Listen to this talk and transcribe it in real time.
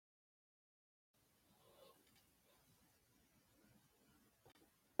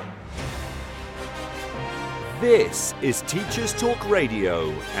This is Teachers Talk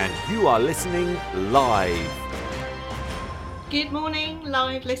Radio, and you are listening live. Good morning,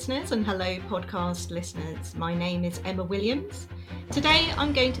 live listeners, and hello, podcast listeners. My name is Emma Williams. Today,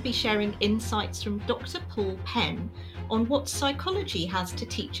 I'm going to be sharing insights from Dr. Paul Penn on what psychology has to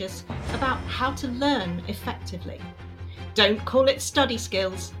teach us about how to learn effectively. Don't call it study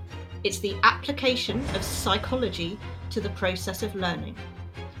skills. It's the application of psychology to the process of learning.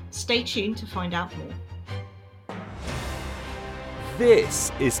 Stay tuned to find out more.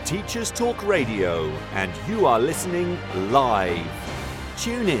 This is Teachers Talk Radio, and you are listening live.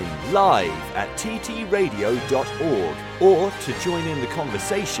 Tune in live at ttradio.org, or to join in the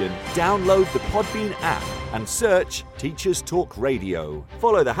conversation, download the Podbean app and search Teachers Talk Radio.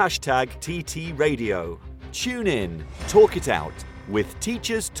 Follow the hashtag TTRadio. Tune in, talk it out with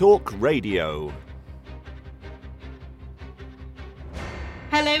Teachers Talk Radio.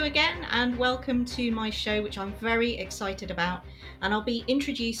 Hello again, and welcome to my show, which I'm very excited about. And I'll be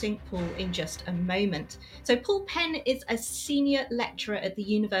introducing Paul in just a moment. So Paul Penn is a senior lecturer at the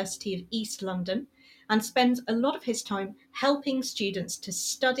University of East London and spends a lot of his time helping students to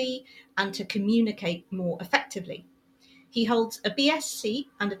study and to communicate more effectively. He holds a BSc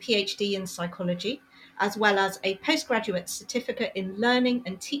and a PhD in psychology, as well as a postgraduate certificate in learning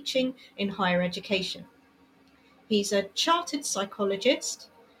and teaching in higher education. He's a chartered psychologist,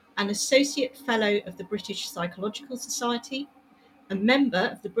 an associate fellow of the British Psychological Society, a member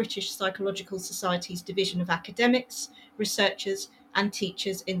of the British Psychological Society's Division of Academics, Researchers and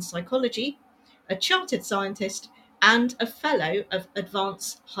Teachers in Psychology, a chartered scientist, and a fellow of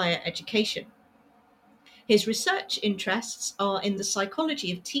Advanced Higher Education. His research interests are in the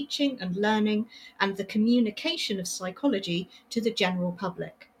psychology of teaching and learning and the communication of psychology to the general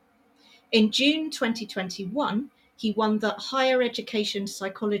public. In June 2021, he won the Higher Education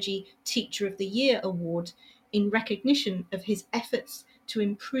Psychology Teacher of the Year Award in recognition of his efforts to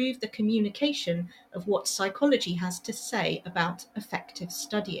improve the communication of what psychology has to say about effective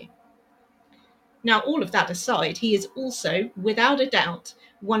studying. Now, all of that aside, he is also, without a doubt,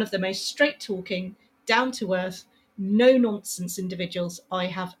 one of the most straight-talking, down-to-earth, no-nonsense individuals I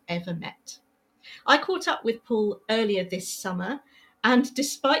have ever met. I caught up with Paul earlier this summer, and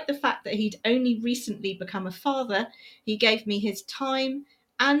despite the fact that he'd only recently become a father, he gave me his time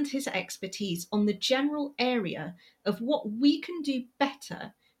and his expertise on the general area of what we can do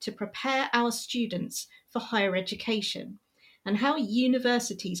better to prepare our students for higher education and how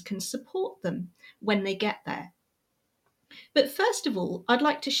universities can support them when they get there. But first of all, I'd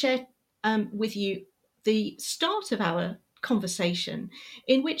like to share with you the start of our conversation,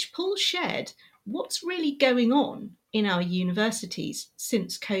 in which Paul shared what's really going on in our universities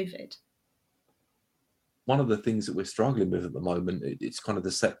since COVID. One of the things that we're struggling with at the moment, it's kind of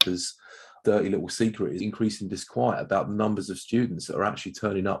the sector's dirty little secret, is increasing disquiet about the numbers of students that are actually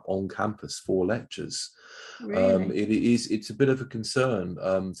turning up on campus for lectures. Really? It's a bit of a concern,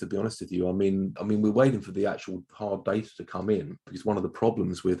 to be honest with you. I mean, we're waiting for the actual hard data to come in, because one of the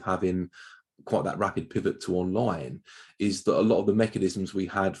problems with having quite that rapid pivot to online is that a lot of the mechanisms we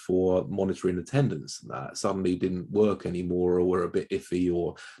had for monitoring attendance that suddenly didn't work anymore, or were a bit iffy,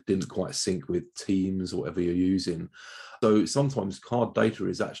 or didn't quite sync with Teams or whatever you're using. So sometimes hard data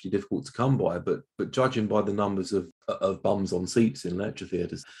is actually difficult to come by, but judging by the numbers of bums on seats in lecture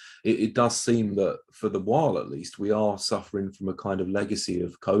theatres, it does seem that for the while at least, we are suffering from a kind of legacy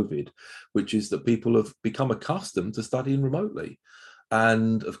of COVID, which is that people have become accustomed to studying remotely.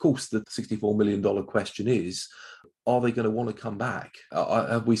 And of course, the $64 million question is, are they going to want to come back?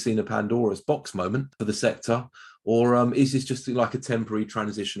 Have we seen a Pandora's box moment for the sector? Or is this just like a temporary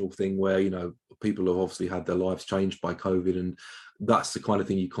transitional thing where, people have obviously had their lives changed by COVID, and that's the kind of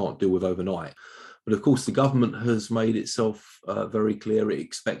thing you can't deal with overnight? But of course, the government has made itself very clear it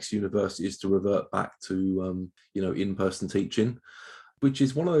expects universities to revert back to, in-person teaching, which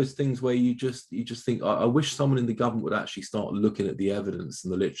is one of those things where you just think, I wish someone in the government would actually start looking at the evidence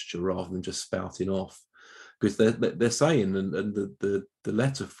and the literature rather than just spouting off. Because they're saying, and the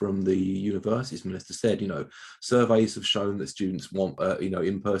letter from the universities minister said, surveys have shown that students want,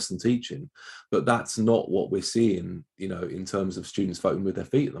 in-person teaching, but that's not what we're seeing, in terms of students voting with their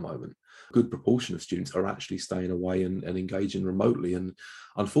feet at the moment. A good proportion of students are actually staying away and engaging remotely, and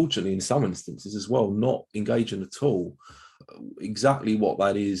unfortunately, in some instances as well, not engaging at all. Exactly what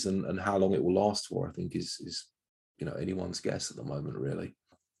that is and how long it will last for, I think is anyone's guess at the moment, really.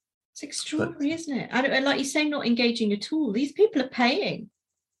 It's extraordinary, isn't it? And like you say, not engaging at all. These people are paying.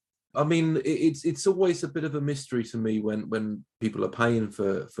 I mean, it's always a bit of a mystery to me when people are paying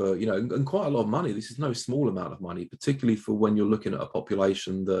for and quite a lot of money. This is no small amount of money, particularly for when you're looking at a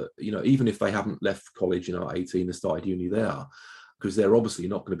population that, even if they haven't left college, at 18 and started uni there, because they're obviously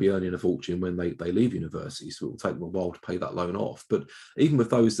not going to be earning a fortune when they leave university, so it will take them a while to pay that loan off. But even with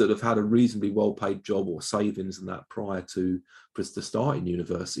those that have had a reasonably well-paid job or savings and that prior to starting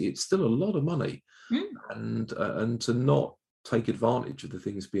university, it's still a lot of money, and to not take advantage of the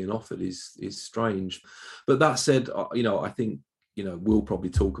things being offered is strange. But that said, I think we'll probably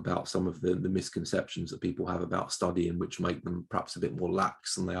talk about some of the misconceptions that people have about studying, which make them perhaps a bit more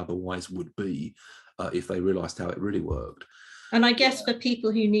lax than they otherwise would be if they realized how it really worked. And I guess for people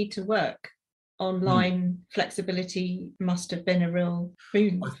who need to work, online flexibility must have been a real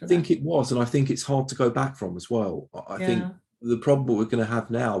boon. I think it was, and I think it's hard to go back from as well. I think the problem we're going to have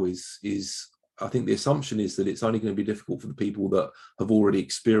now is I think the assumption is that it's only going to be difficult for the people that have already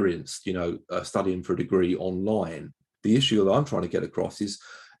experienced, studying for a degree online. The issue that I'm trying to get across is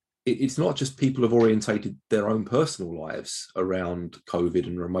it's not just people have orientated their own personal lives around COVID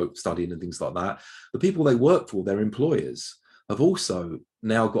and remote studying and things like that. The people they work for, their employers, have also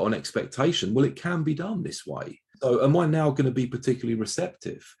now got an expectation, well, it can be done this way. So am I now going to be particularly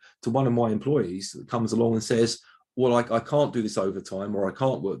receptive to one of my employees that comes along and says, well, I can't do this overtime, or I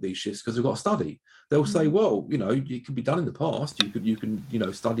can't work these shifts because I've got to study? They'll say, well, it could be done in the past. You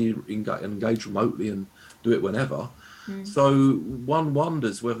can study, engage remotely and do it whenever. So one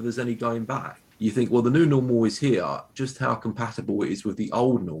wonders whether there's any going back. You think, well, the new normal is here. Just how compatible it is with the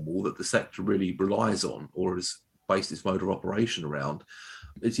old normal that the sector really relies on or has based its mode of operation around,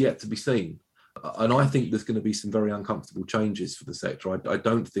 it's yet to be seen. And I think there's going to be some very uncomfortable changes for the sector. I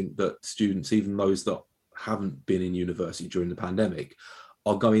don't think that students, even those that haven't been in university during the pandemic,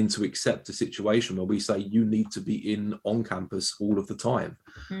 are going to accept a situation where we say you need to be on campus all of the time.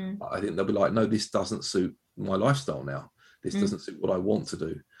 I think they'll be like, no, this doesn't suit my lifestyle now. This doesn't suit what I want to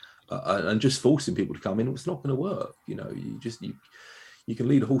do. And just forcing people to come in, it's not going to work. You can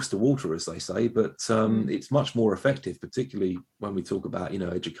lead a horse to water, as they say, but it's much more effective, particularly when we talk about,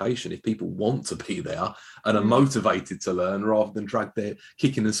 education, if people want to be there and are motivated to learn rather than dragged there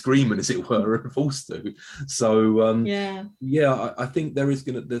kicking and screaming, as it were, and forced to. So, I think there's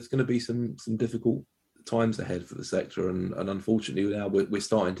going to be some difficult times ahead for the sector. And unfortunately, now we're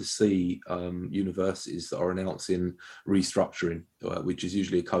starting to see universities that are announcing restructuring, which is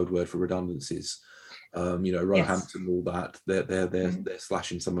usually a code word for redundancies. Roehampton, all that, they're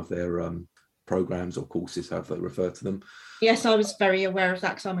slashing some of their programs or courses, however they refer to them. Yes, I was very aware of that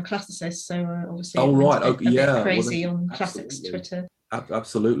because I'm a classicist, so obviously a bit crazy on classics Twitter.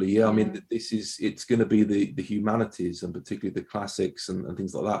 Absolutely, yeah. I mean, it's going to be the humanities and particularly the classics and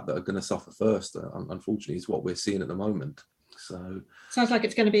things like that are going to suffer first. Unfortunately, is what we're seeing at the moment. So sounds like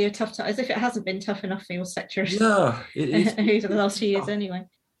it's going to be a tough time, as if it hasn't been tough enough for your sector. Yeah, it is. The last few years, anyway.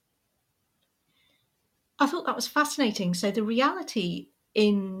 I thought that was fascinating. So the reality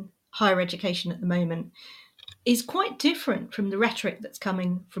in higher education at the moment is quite different from the rhetoric that's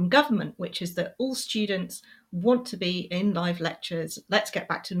coming from government, which is that all students want to be in live lectures. Let's get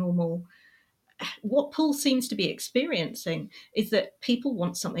back to normal. What Paul seems to be experiencing is that people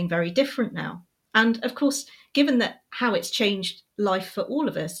want something very different now. And of course, given that how it's changed life for all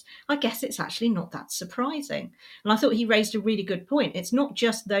of us, I guess it's actually not that surprising. And I thought he raised a really good point. It's not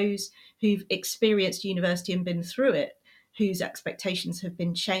just those who've experienced university and been through it whose expectations have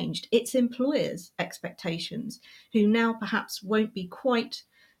been changed. It's employers' expectations who now perhaps won't be quite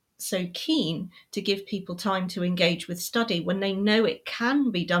so keen to give people time to engage with study when they know it can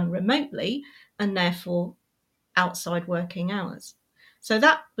be done remotely and therefore outside working hours. So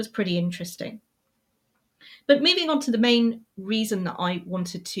that was pretty interesting. But moving on to the main reason that I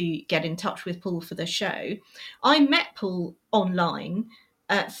wanted to get in touch with Paul for the show, I met Paul online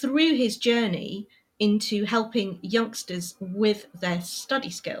through his journey into helping youngsters with their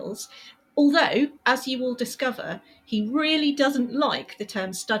study skills. Although, as you will discover, he really doesn't like the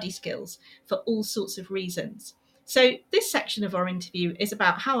term study skills for all sorts of reasons. So this section of our interview is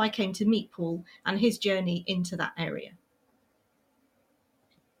about how I came to meet Paul and his journey into that area.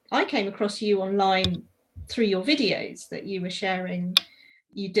 I came across you online through your videos that you were sharing.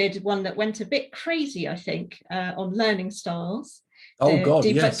 You did one that went a bit crazy, I think, on learning styles.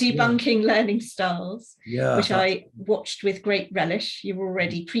 Debunking learning styles, which I watched with great relish. You were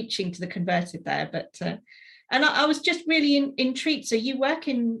already preaching to the converted there, but and I was just really intrigued. So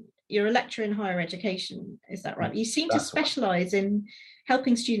you're a lecturer in higher education, is that right? You seem to specialise in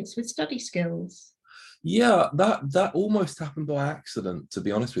helping students with study skills. Yeah, that almost happened by accident, to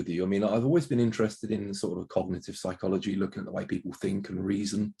be honest with you. I mean, I've always been interested in sort of cognitive psychology, looking at the way people think and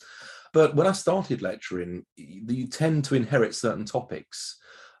reason. But when I started lecturing, you tend to inherit certain topics.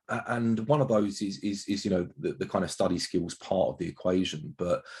 And one of those is the kind of study skills part of the equation.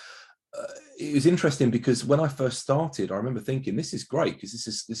 But it was interesting because when I first started, I remember thinking, this is great because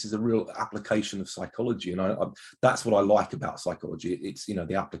this is a real application of psychology, and that's what I like about psychology. It's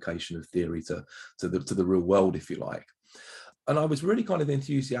the application of theory to the real world, if you like. And I was really kind of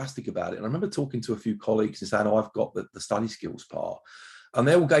enthusiastic about it. And I remember talking to a few colleagues and saying, "Oh, I've got the study skills part," and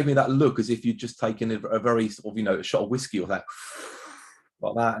they all gave me that look as if you'd just taken a very sort of a shot of whiskey or that.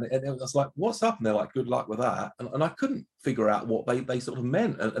 Like that, and I was like, "What's up?" And they're like, "Good luck with that." And I couldn't figure out what they sort of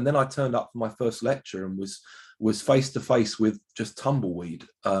meant. And then I turned up for my first lecture and was face to face with just tumbleweed.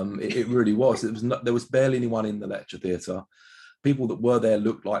 It really was. There was barely anyone in the lecture theatre. People that were there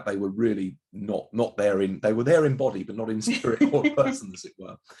looked like they were really not there in. They were there in body, but not in spirit or person, as it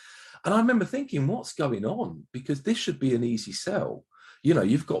were. And I remember thinking, "What's going on?" Because this should be an easy sell.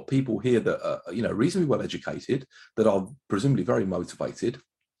 You've got people here that are, reasonably well educated, that are presumably very motivated,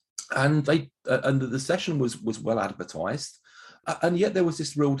 and the session was well advertised, and yet there was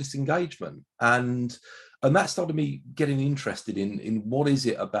this real disengagement, and that started me getting interested in what is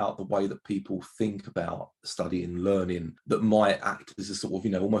it about the way that people think about study and learning that might act as a sort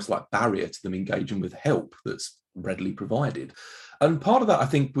of almost like barrier to them engaging with help that's readily provided. And part of that, I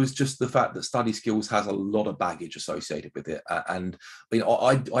think, was just the fact that study skills has a lot of baggage associated with it. And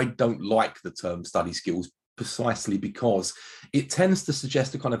I don't like the term study skills precisely because it tends to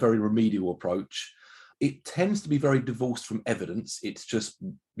suggest a kind of very remedial approach. It tends to be very divorced from evidence. It's just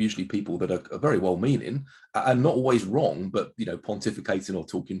usually people that are very well-meaning and not always wrong, but pontificating or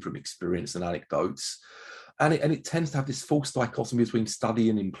talking from experience and anecdotes. And it tends to have this false dichotomy between study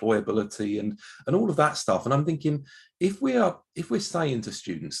and employability and all of that stuff. And I'm thinking, if we're saying to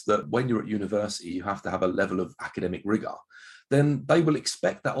students that when you're at university you have to have a level of academic rigor, then they will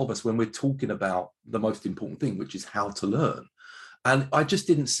expect that of us when we're talking about the most important thing, which is how to learn. And I just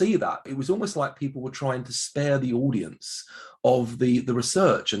didn't see that. It was almost like people were trying to spare the audience of the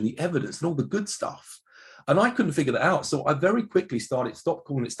research and the evidence and all the good stuff. And I couldn't figure that out. So I very quickly stopped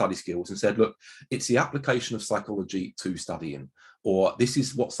calling it study skills and said, look, it's the application of psychology to studying, or this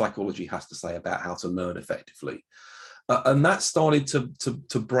is what psychology has to say about how to learn effectively. And that started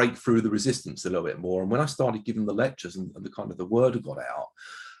to break through the resistance a little bit more. And when I started giving the lectures and the kind of the word got out,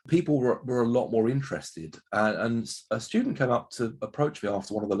 people were a lot more interested. And a student came up to approach me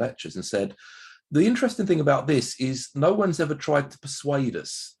after one of the lectures and said, the interesting thing about this is no one's ever tried to persuade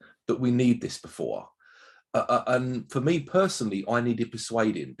us that we need this before. And for me personally, I needed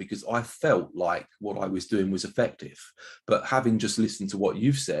persuading because I felt like what I was doing was effective. But having just listened to what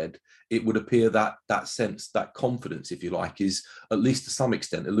you've said, it would appear that sense, that confidence, if you like, is at least to some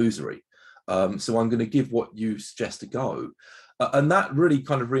extent illusory. So I'm going to give what you suggest a go. And that really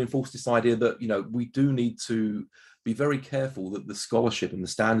kind of reinforced this idea that, we do need to be very careful that the scholarship and the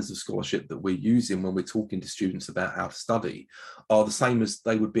standards of scholarship that we're using when we're talking to students about how to study are the same as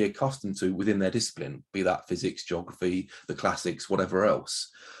they would be accustomed to within their discipline, be that physics, geography, the classics, whatever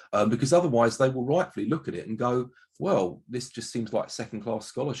else. Because otherwise they will rightfully look at it and go, well, this just seems like second-class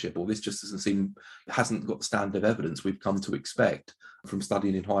scholarship, or this just hasn't got the standard of evidence we've come to expect from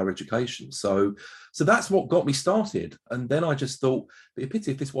studying in higher education. So that's what got me started. And then I just thought, it'd be a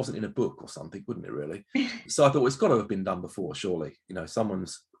pity if this wasn't in a book or something, wouldn't it really? So I thought, it's got to have been done before, surely.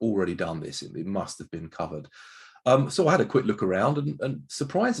 Someone's already done this. It must have been covered. So I had a quick look around and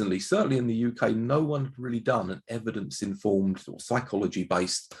surprisingly, certainly in the UK, no one had really done an evidence-informed or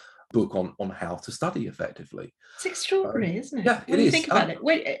psychology-based book on how to study effectively. It's extraordinary, isn't it? Yeah, when you think about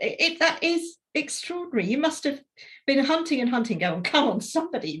it, that is extraordinary. You must have been hunting, going, come on,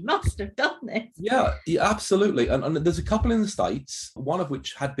 somebody must have done this. Yeah, absolutely. And there's a couple in the States, one of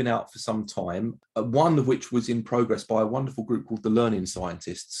which had been out for some time, one of which was in progress by a wonderful group called the Learning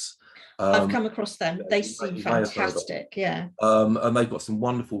Scientists. I've come across them. They seem fantastic. Yeah. And they've got some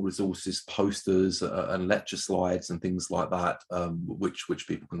wonderful resources, posters and lecture slides and things like that, which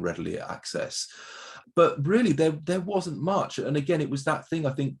people can readily access. But really, there wasn't much. And again, it was that thing,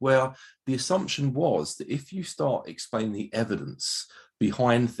 I think, where the assumption was that if you start explaining the evidence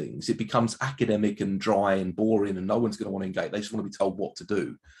behind things, it becomes academic and dry and boring, and no one's going to want to engage. They just want to be told what to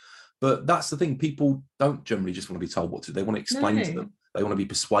do. But that's the thing. People don't generally just want to be told what to do. They want to explain to them. They want to be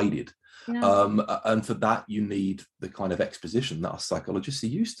persuaded. Yeah. And for that, you need the kind of exposition that us psychologists are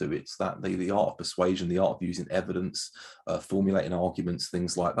used to. It's that the art of persuasion, the art of using evidence, formulating arguments,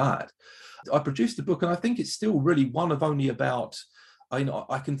 things like that. I produced a book, and I think it's still really one of only about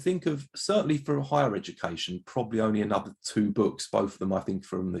I can think of, certainly for higher education, probably only another 2 books, both of them I think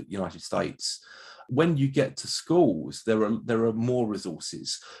from the United States. When you get to schools, there are more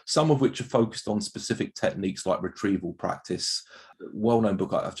resources, some of which are focused on specific techniques like retrieval practice. Well-known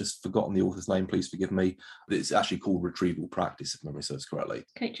book, I've just forgotten the author's name, please forgive me. It's actually called Retrieval Practice, if memory serves correctly.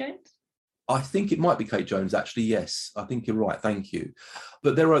 Kate Jones? I think it might be Kate Jones, actually. Yes, I think you're right. Thank you.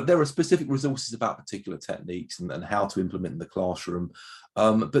 But there are specific resources about particular techniques and how to implement in the classroom.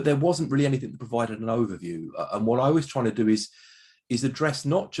 But there wasn't really anything that provided an overview. And what I was trying to do is address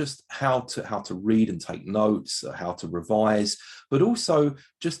not just how to read and take notes, how to revise, but also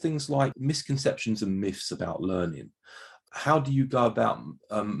just things like misconceptions and myths about learning. How do you go about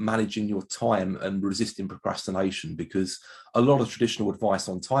managing your time and resisting procrastination? Because a lot of traditional advice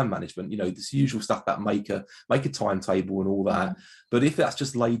on time management, this usual stuff about make a timetable and all that. But if that's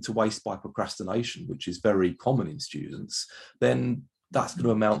just laid to waste by procrastination, which is very common in students, then that's going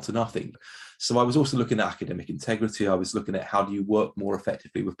to amount to nothing. So I was also looking at academic integrity. I was looking at how do you work more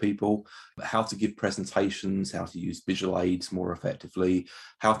effectively with people, how to give presentations, how to use visual aids more effectively,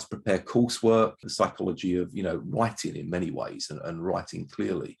 how to prepare coursework, the psychology of, writing in many ways and writing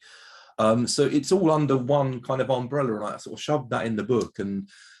clearly. So it's all under one kind of umbrella, and I sort of shoved that in the book. And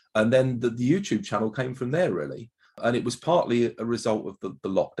then the YouTube channel came from there, really. And it was partly a result of the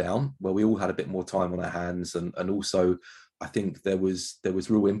lockdown, where we all had a bit more time on our hands, and also I think there was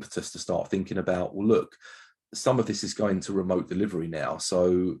real impetus to start thinking about, well, look, some of this is going to remote delivery now,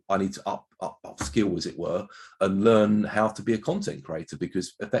 so I need to upskill, as it were, and learn how to be a content creator,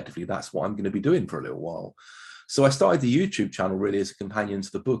 because effectively that's what I'm going to be doing for a little while. So I started the YouTube channel really as a companion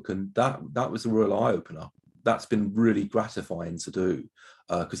to the book, and that was a real eye-opener. That's been really gratifying to do,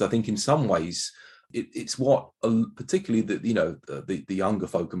 because I think in some ways it's what particularly the younger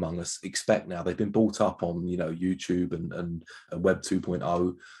folk among us expect now. They've been brought up on YouTube and Web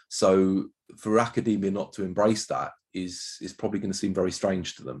 2.0. So for academia not to embrace that is probably going to seem very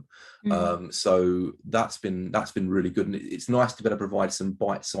strange to them. So that's been really good, and it's nice to be able to provide some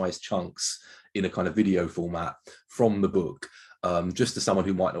bite-sized chunks in a kind of video format from the book. Just to someone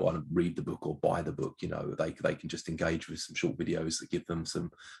who might not want to read the book or buy the book, they can just engage with some short videos that give them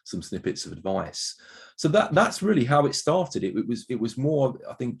some snippets of advice. So that's really how it started. It was more,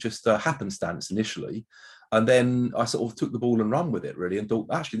 I think, just a happenstance initially, and then I sort of took the ball and ran with it really, and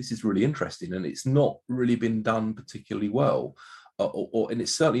thought, actually, this is really interesting, and it's not really been done particularly well. And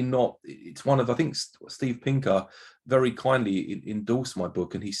it's certainly not. It's one of, I think, Steve Pinker very kindly endorsed my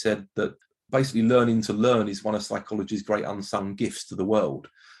book, and he said that basically learning to learn is one of psychology's great unsung gifts to the world.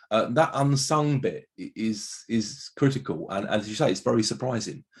 That unsung bit is critical, and as you say, it's very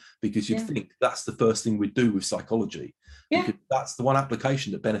surprising, because you'd think that's the first thing we'd do with psychology, because that's the one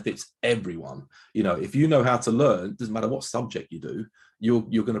application that benefits everyone. If you know how to learn, it doesn't matter what subject you do, you're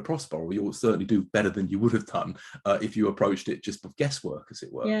going to prosper, or you'll certainly do better than you would have done if you approached it just with guesswork, as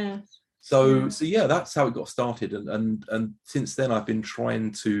it were. So that's how it got started, and since then I've been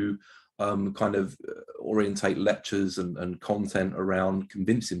trying to kind of orientate lectures and content around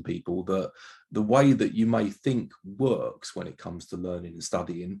convincing people that the way that you may think works when it comes to learning and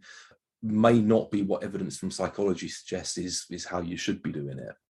studying may not be what evidence from psychology suggests is how you should be doing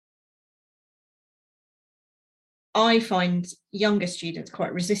it. I find younger students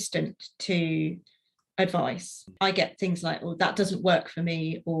quite resistant to advice. I get things like, oh, that doesn't work for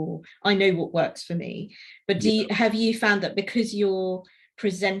me, or I know what works for me. But have you found that because you're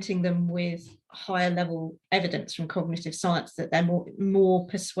presenting them with higher level evidence from cognitive science, that they're more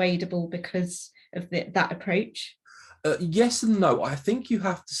persuadable because of that approach? Yes and no. I think you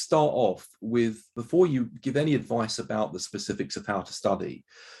have to start off with, before you give any advice about the specifics of how to study,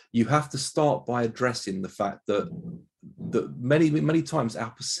 you have to start by addressing the fact that many times our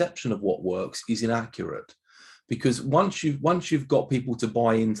perception of what works is inaccurate. Because once you've got people to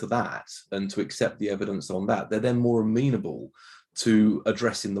buy into that and to accept the evidence on that, they're then more amenable to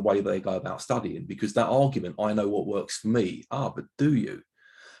addressing the way they go about studying, because that argument, I know what works for me, but do you?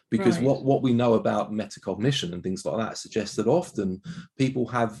 Because what we know about metacognition and things like that suggests that often people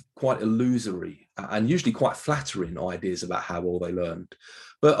have quite illusory and usually quite flattering ideas about how well they learned.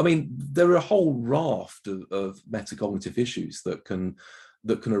 But I mean, there are a whole raft of metacognitive issues that can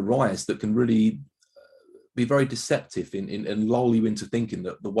arise, that can really be very deceptive and lull you into thinking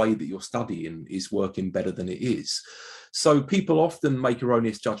that the way that you're studying is working better than it is. So people often make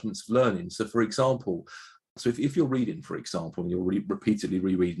erroneous judgments of learning. So for example, if you're reading, for example, and you're repeatedly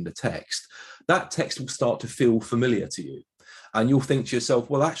rereading the text, that text will start to feel familiar to you. And you'll think to yourself,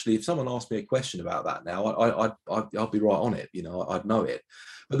 well, actually, if someone asked me a question about that now, I'll be right on it. I'd know it.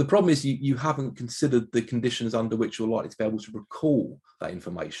 But the problem is you haven't considered the conditions under which you're likely to be able to recall that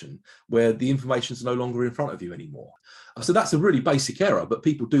information, where the information is no longer in front of you anymore. So that's a really basic error, but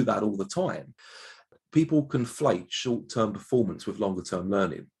people do that all the time. People conflate short-term performance with longer-term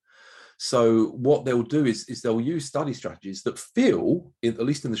learning. So what they'll do is they'll use study strategies that feel, at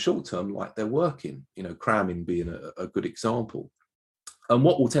least in the short term, like they're working, cramming being a good example. And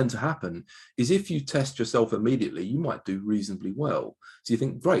what will tend to happen is if you test yourself immediately, you might do reasonably well. So you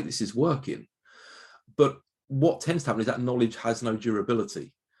think, great, this is working. But what tends to happen is that knowledge has no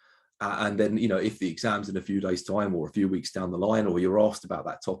durability. And then, if the exam's in a few days' time or a few weeks down the line, or you're asked about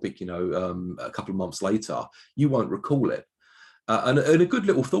that topic, a couple of months later, you won't recall it. And a good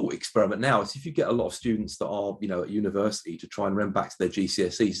little thought experiment now is if you get a lot of students that are, at university to try and run back to their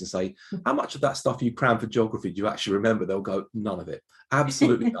GCSEs and say, how much of that stuff you crammed for geography do you actually remember? They'll go, none of it.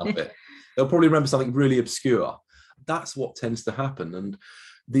 Absolutely none of it. They'll probably remember something really obscure. That's what tends to happen. And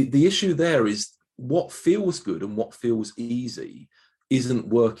the issue there is what feels good and what feels easy isn't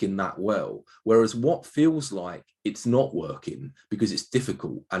working that well. Whereas what feels like it's not working because it's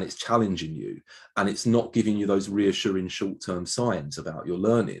difficult and it's challenging you and it's not giving you those reassuring short-term signs about your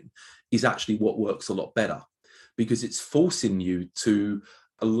learning is actually what works a lot better, because it's forcing you to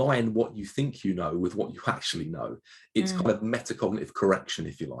align what you think you know with what you actually know. It's kind of metacognitive correction,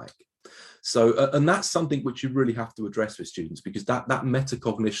 if you like. So, and that's something which you really have to address with students, because that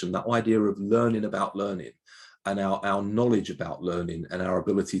metacognition, that idea of learning about learning, and our knowledge about learning and our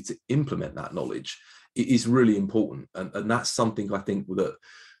ability to implement that knowledge is really important. And that's something I think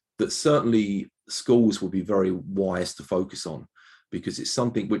that certainly schools will be very wise to focus on, because it's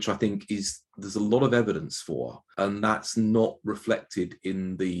something which I think there's a lot of evidence for, and that's not reflected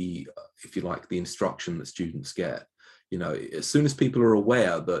in the, if you like, the instruction that students get. As soon as people are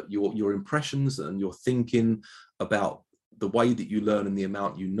aware that your impressions and your thinking about the way that you learn and the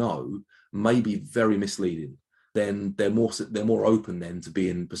amount you know may be very misleading, then they're more open then to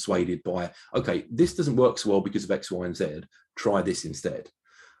being persuaded by, okay, this doesn't work so well because of X, Y, and Z, try this instead.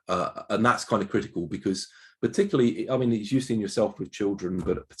 And that's kind of critical, because particularly, I mean, you've seen yourself with children,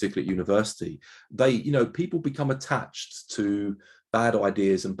 but particularly at university, people become attached to bad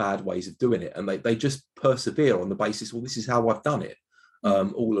ideas and bad ways of doing it, and they just persevere on the basis, well, this is how I've done it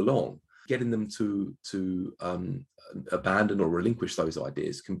all along. Getting them to abandon or relinquish those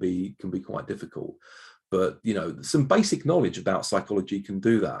ideas can be quite difficult. But, some basic knowledge about psychology can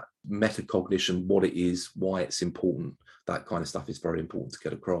do that. Metacognition, what it is, why it's important, that kind of stuff is very important to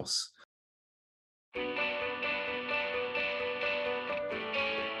get across.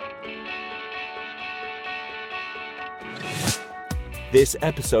 This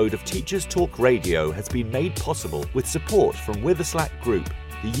episode of Teachers Talk Radio has been made possible with support from Witherslack Group,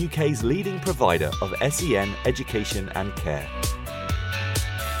 the UK's leading provider of SEN education and care.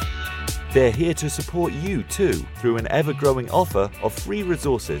 They're here to support you too through an ever-growing offer of free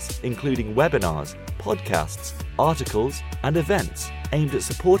resources, including webinars, podcasts, articles, and events aimed at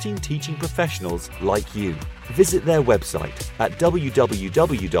supporting teaching professionals like you. Visit their website at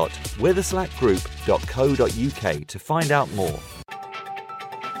www.witherslackgroup.co.uk to find out more.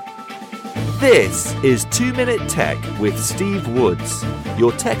 This is 2 Minute Tech with Steve Woods,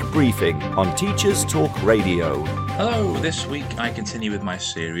 your tech briefing on Teachers Talk Radio. Hello, this week I continue with my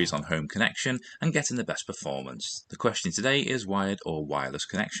series on home connection and getting the best performance. The question today is wired or wireless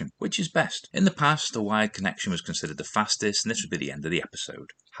connection. Which is best? In the past, a wired connection was considered the fastest, and this would be the end of the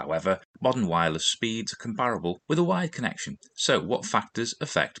episode. However, modern wireless speeds are comparable with a wired connection. So what factors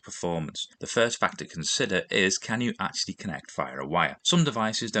affect performance? The first factor to consider is, can you actually connect via a wire? Some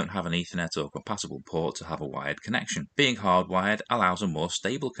devices don't have an Ethernet or compatible port to have a wired connection. Being hardwired allows a more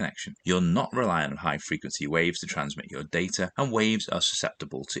stable connection. You're not relying on high frequency waves to transmit your data, and waves are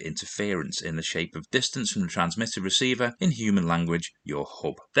susceptible to interference in the shape of distance from the transmitter receiver, in human language, your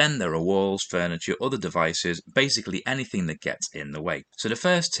hub. Then there are walls, furniture, other devices, basically anything that gets in the way. So the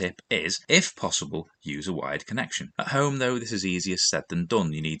first tip is, if possible, use a wired connection. At home though, this is easier said than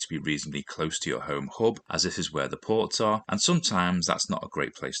done. You need to be reasonably close to your home hub, as this is where the ports are, and sometimes that's not a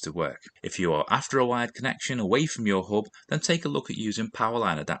great place to work. If you are after a wired connection away from your hub, then take a look at using power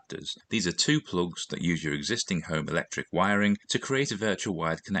line adapters. These are two plugs that use your existing home electric wiring to create a virtual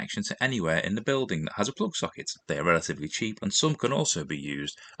wired connection to anywhere in the building that has a plug socket. They are relatively cheap, and some can also be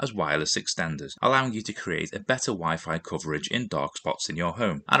used as wireless extenders, allowing you to create a better Wi-Fi coverage in dark spots in your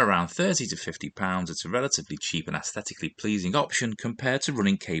home. At around £30 to £50, it's a relatively cheap and aesthetically pleasing option compared to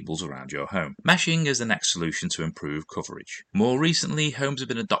running cables around your home. Meshing is the next solution to improve coverage. More recently, homes have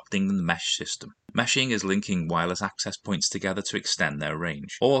been adopting the mesh system. Meshing is linking wireless access points together to extend their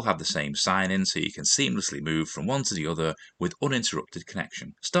range. All have the same sign-in so you can seamlessly move from one to the other with uninterrupted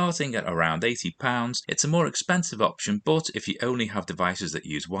connection. Starting at around £80, it's a more expensive option, but if you only have devices that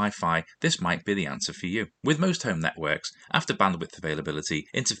use Wi-Fi, this might be the answer for you. With most home networks, after bandwidth availability,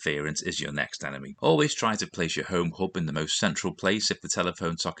 interference is your next enemy. Always try to place your home hub in the most central place if the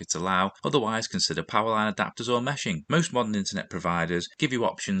telephone sockets allow, otherwise consider powerline adapters or meshing. Most modern internet providers give you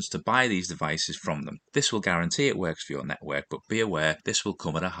options to buy these devices from them. This will guarantee it works for your network, but be aware this will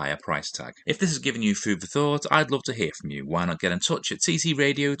come at a higher price tag. If this has given you food for thought, I'd love to hear from you. Why not get in touch at TT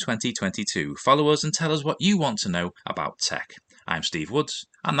Radio 2022? Follow us and tell us what you want to know about tech. I'm Steve Woods,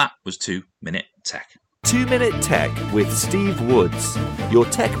 and that was 2 Minute Tech. 2 Minute Tech with Steve Woods, your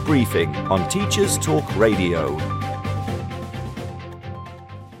tech briefing on Teachers Talk Radio.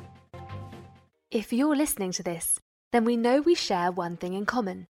 If you're listening to this, then we know we share one thing in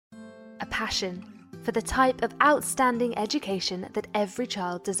common: a passion for the type of outstanding education that every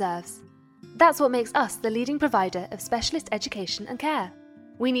child deserves. That's what makes us the leading provider of specialist education and care.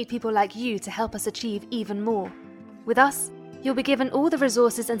 We need people like you to help us achieve even more. With us, you'll be given all the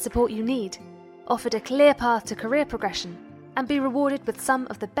resources and support you need, offered a clear path to career progression, and be rewarded with some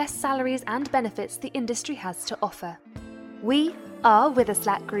of the best salaries and benefits the industry has to offer. We are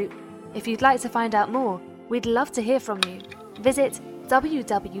Witherslack Group. If you'd like to find out more, we'd love to hear from you. Visit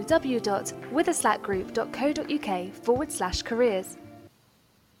www.witherslackgroup.co.uk/careers.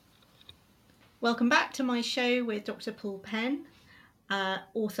 Welcome back to my show with Dr. Paul Penn,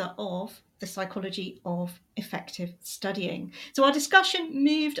 author of The Psychology of Effective Studying. So our discussion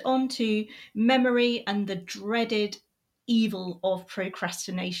moved on to memory and the dreaded evil of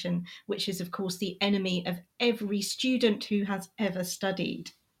procrastination, which is, of course, the enemy of every student who has ever studied.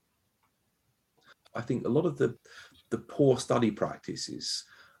 I think a lot of the poor study practices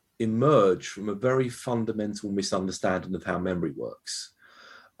emerge from a very fundamental misunderstanding of how memory works.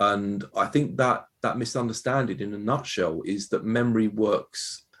 And I think that misunderstanding in a nutshell is that memory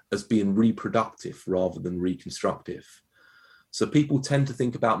works as being reproductive rather than reconstructive. So people tend to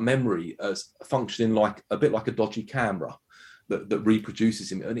think about memory as functioning like a bit like a dodgy camera that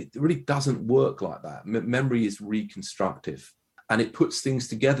reproduces it, and it really doesn't work like that. Memory is reconstructive, and it puts things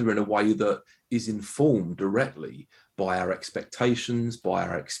together in a way that is informed directly by our expectations, by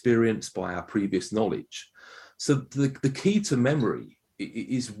our experience, by our previous knowledge. So the key to memory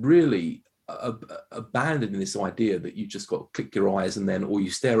is really abandoning this idea that you just got to click your eyes or you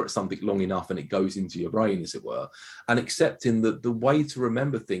stare at something long enough and it goes into your brain, as it were, and accepting that the way to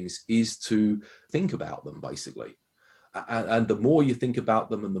remember things is to think about them, basically. And the more you think about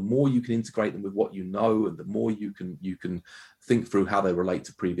them and the more you can integrate them with what you know, and the more you can think through how they relate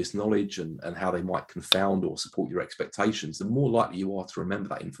to previous knowledge and how they might confound or support your expectations, the more likely you are to remember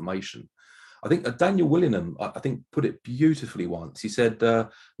that information. I think Daniel Willingham, put it beautifully once. He said,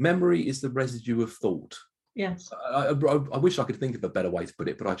 memory is the residue of thought. Yes. I wish I could think of a better way to put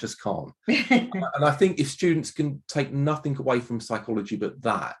it, but I just can't. And I think if students can take nothing away from psychology but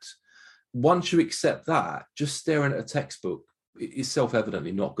that, once you accept that, just staring at a textbook is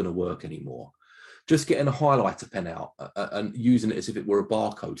self-evidently not going to work anymore. Just getting a highlighter pen out and using it as if it were a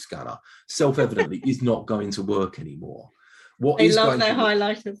barcode scanner, self-evidently is not going to work anymore. They love their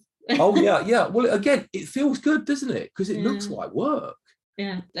highlighters. Oh, yeah. Well, again, it feels good, doesn't it? Because it looks like work.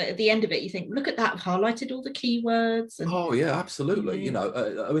 Yeah. At the end of it, you think, look at that, I've highlighted all the keywords. And... Oh, yeah, absolutely. You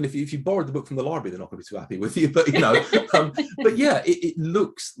know, I mean, if you borrowed the book from the library, they're not going to be too happy with you. But, but yeah, it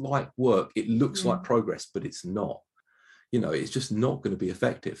looks like work. It looks like progress, but it's not. It's just not going to be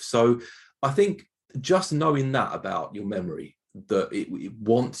effective. So I think just knowing that about your memory, that it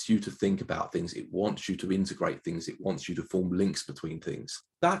wants you to think about things, it wants you to integrate things, it wants you to form links between things.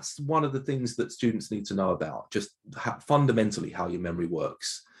 That's one of the things that students need to know about, just fundamentally how your memory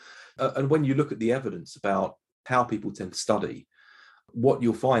works. And when you look at the evidence about how people tend to study, what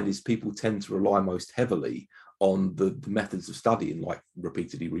you'll find is people tend to rely most heavily on the methods of studying, like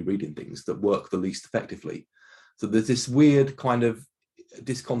repeatedly rereading things, that work the least effectively. So there's this weird kind of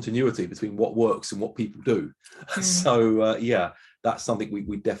discontinuity between what works and what people do. So that's something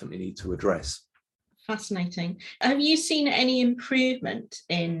we definitely need to address. Fascinating. Have you seen any improvement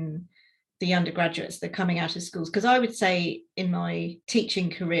in the undergraduates that are coming out of schools? Because I would say in my teaching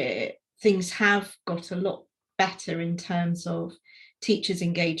career, things have got a lot better in terms of teachers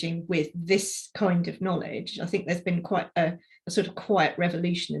engaging with this kind of knowledge. I think there's been quite a sort of quiet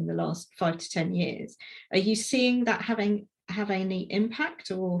revolution in the last 5 to 10 years. Are you seeing that have any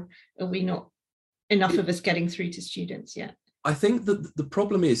impact, or are we not enough of us getting through to students yet? I think that the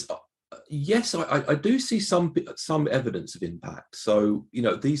problem is, Yes, I do see some evidence of impact. So,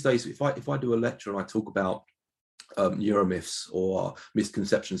 these days, if I do a lecture and I talk about neuromyths or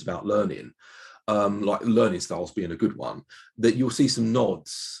misconceptions about learning, like learning styles being a good one, that you'll see some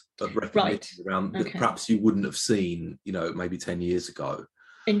nods of recognition around that perhaps you wouldn't have seen, maybe 10 years ago.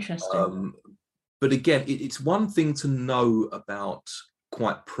 Interesting. But again, it's one thing to know about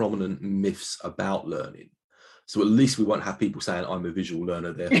quite prominent myths about learning. So at least we won't have people saying, I'm a visual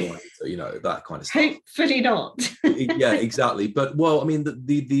learner, therefore, that kind of stuff. Hopefully not. Yeah, exactly. But, well, I mean,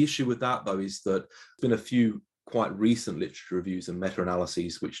 the issue with that, though, is that there's been a few quite recent literature reviews and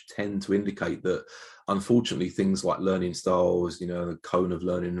meta-analyses which tend to indicate that, unfortunately, things like learning styles, the cone of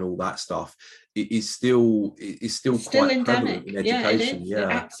learning and all that stuff, it is still quite endemic. Prevalent in education. Yeah,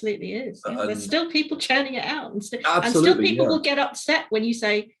 it absolutely is. Yeah. There's still people churning it out, and still people will get upset when you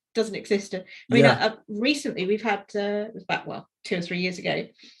say doesn't exist. I mean, recently we've had about 2 or 3 years ago,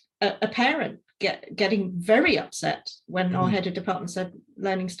 a parent getting very upset when our head of department said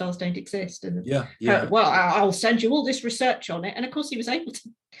learning styles don't exist, and well, I'll send you all this research on it. And of course he was able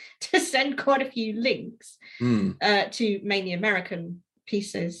to send quite a few links to mainly American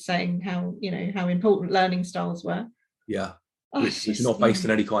pieces saying how important learning styles were. Which is not based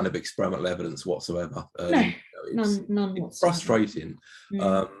on any kind of experimental evidence whatsoever. None whatsoever. It's frustrating.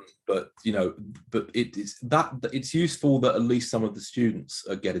 But it's useful that at least some of the students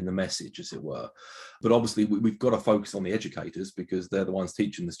are getting the message, as it were. But obviously we've got to focus on the educators, because they're the ones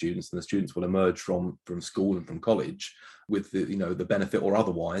teaching the students, and the students will emerge from school and from college with the benefit or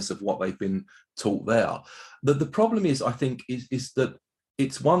otherwise of what they've been taught there. The problem is, I think, is that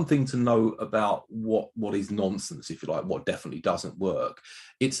it's one thing to know about what is nonsense, if you like, what definitely doesn't work.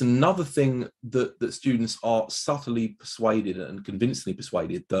 It's another thing that students are subtly persuaded and convincingly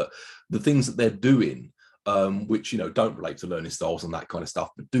persuaded that the things that they're doing, which don't relate to learning styles and that kind of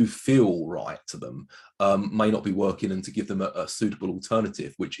stuff, but do feel right to them, may not be working, and to give them a suitable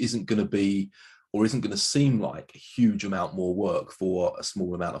alternative, which isn't going to be, or isn't going to seem like a huge amount more work for a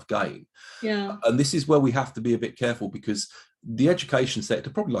small amount of gain. Yeah. And this is where we have to be a bit careful, because the education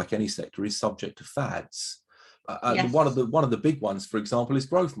sector, probably like any sector, is subject to fads. And one of the big ones, for example, is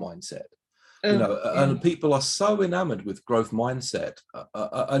growth mindset. And people are so enamored with growth mindset.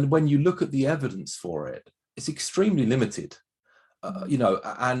 And when you look at the evidence for it, it's extremely limited.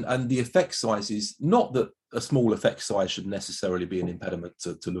 And the effect size is not that a small effect size should necessarily be an impediment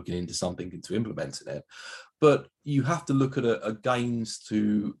to looking into something and to implementing it, but you have to look at a gains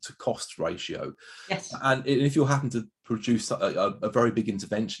to cost ratio. Yes. And if you're having to produce a very big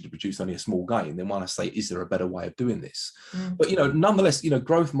intervention to produce only a small gain, then when I say, is there a better way of doing this? But nonetheless,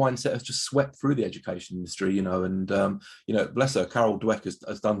 growth mindset has just swept through the education industry, and bless her, Carol Dweck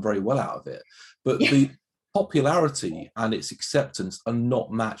has done very well out of it. But the popularity and its acceptance are not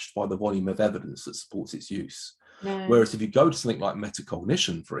matched by the volume of evidence that supports its use. No. Whereas if you go to something like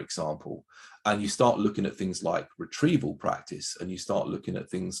metacognition, for example, and you start looking at things like retrieval practice, and you start looking at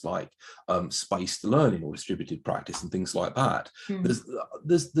things like spaced learning or distributed practice and things like that,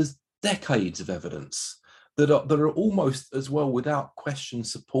 there's decades of evidence that are almost as well, without question,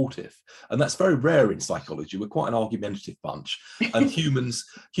 supportive. And that's very rare in psychology. We're quite an argumentative bunch, and humans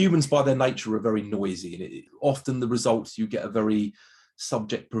by their nature are very noisy, and often the results you get are very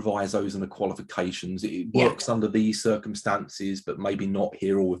subject provisos and the qualifications. It works under these circumstances, but maybe not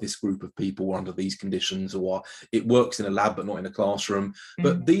here, or with this group of people, or under these conditions, or it works in a lab but not in a classroom.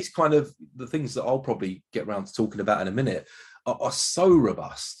 But these kind of the things that I'll probably get around to talking about in a minute are so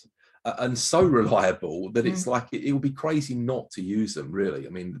robust and so reliable that it's like it would be crazy not to use them, really.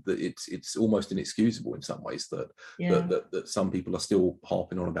 I mean, it's almost inexcusable in some ways that some people are still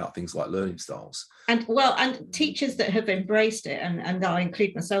harping on about things like learning styles. And teachers that have embraced it, and I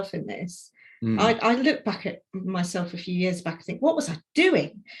include myself in this, I look back at myself a few years back and think, what was I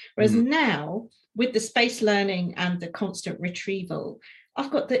doing? Whereas now, with the spaced learning and the constant retrieval,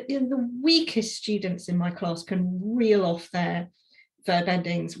 I've got the weakest students in my class can reel off their verb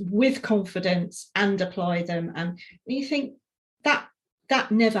endings with confidence and apply them, and you think that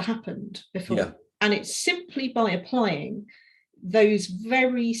never happened before. And it's simply by applying those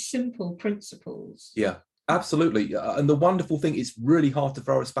very simple principles. Absolutely. And the wonderful thing, it's really hard to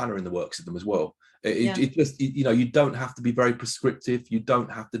throw a spanner in the works of them as well. It just, you don't have to be very prescriptive, you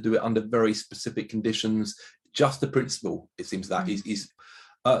don't have to do it under very specific conditions. Just the principle, it seems, that is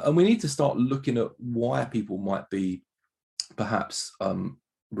and we need to start looking at why people might be perhaps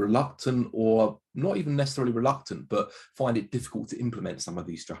reluctant, or not even necessarily reluctant, but find it difficult to implement some of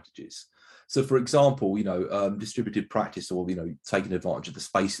these strategies. So, for example, distributed practice, or taking advantage of the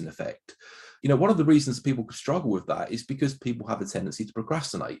spacing effect. One of the reasons people struggle with that is because people have a tendency to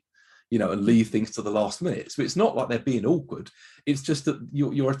procrastinate. and leave things to the last minute. So it's not like they're being awkward. It's just that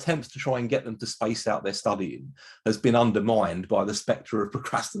your attempts to try and get them to space out their studying has been undermined by the spectre of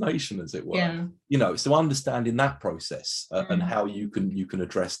procrastination, as it were. So understanding that process and how you can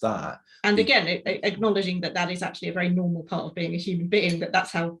address that. And again, acknowledging that is actually a very normal part of being a human being,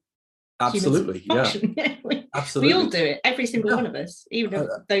 that's how absolutely function. Absolutely. We all do it, every single one of us, even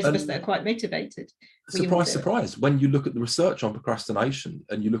those of us that are quite motivated. Surprise. When you look at the research on procrastination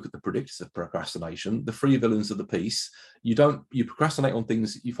and you look at the predictors of procrastination, the three villains of the piece, you procrastinate on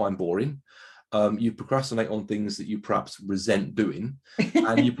things that you find boring. You procrastinate on things that you perhaps resent doing,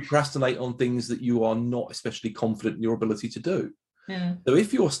 and you procrastinate on things that you are not especially confident in your ability to do. Yeah. So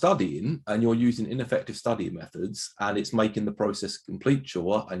if you're studying and you're using ineffective study methods and it's making the process a complete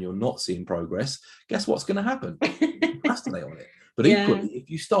chore and you're not seeing progress, guess what's going to happen? Procrastinate on it. But equally, if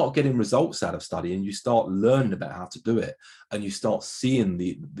you start getting results out of study and you start learning about how to do it and you start seeing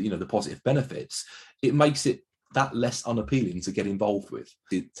the positive benefits, it makes it that less unappealing to get involved with.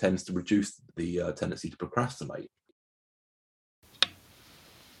 It tends to reduce the tendency to procrastinate.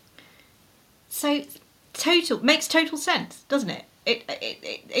 So makes total sense, doesn't it?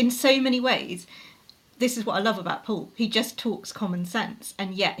 It in so many ways. This is what I love about Paul. He just talks common sense,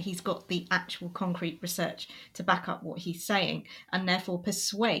 and yet he's got the actual concrete research to back up what he's saying, and therefore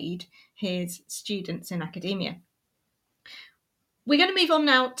persuade his students in academia. We're going to move on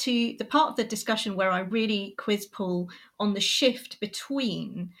now to the part of the discussion where I really quiz Paul on the shift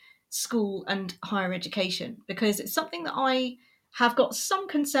between school and higher education, because it's something that I have got some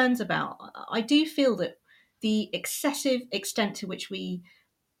concerns about. I do feel that the excessive extent to which we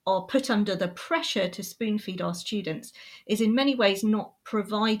are put under the pressure to spoon feed our students is in many ways not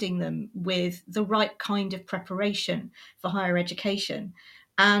providing them with the right kind of preparation for higher education.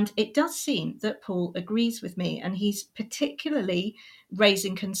 And it does seem that Paul agrees with me, and he's particularly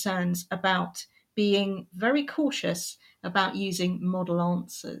raising concerns about being very cautious about using model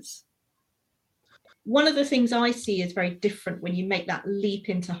answers. One of the things I see is very different when you make that leap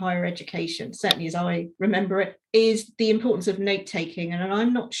into higher education, certainly as I remember it, is the importance of note-taking. And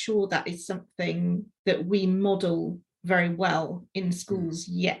I'm not sure that is something that we model very well in schools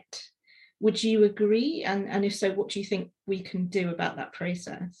yet. Would you agree? And if so, what do you think we can do about that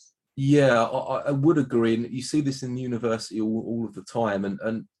process? Yeah, I would agree. And you see this in university all of the time.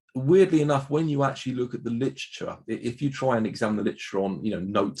 And weirdly enough, when you actually look at the literature, if you try and examine the literature on,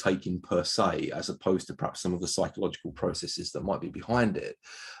 note-taking per se, as opposed to perhaps some of the psychological processes that might be behind it,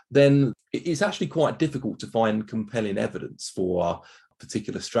 then it's actually quite difficult to find compelling evidence for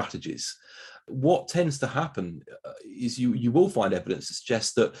particular strategies. What tends to happen is you will find evidence that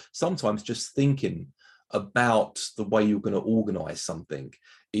suggests that sometimes just thinking about the way you're going to organize something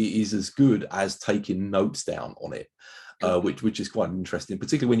is as good as taking notes down on it. Which is quite interesting,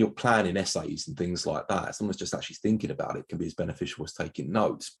 particularly when you're planning essays and things like that. Someone's just actually thinking about it can be as beneficial as taking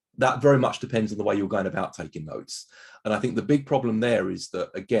notes. That very much depends on the way you're going about taking notes. And I think the big problem there is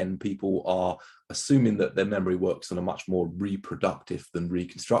that, again, people are assuming that their memory works on a much more reproductive than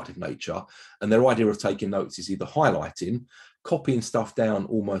reconstructive nature. And their idea of taking notes is either highlighting, copying stuff down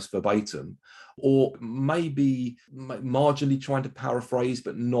almost verbatim, or maybe marginally trying to paraphrase,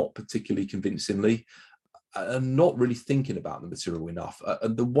 but not particularly convincingly, and not really thinking about the material enough.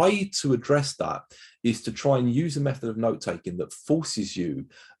 And the way to address that is to try and use a method of note-taking that forces you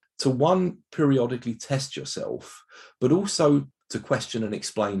to, one, periodically test yourself, but also to question and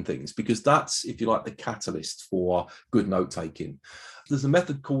explain things, because that's, if you like, the catalyst for good note-taking. There's a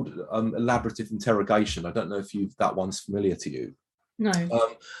method called elaborative interrogation. I don't know if that one's familiar to you. No.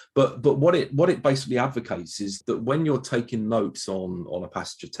 But what it basically advocates is that when you're taking notes on a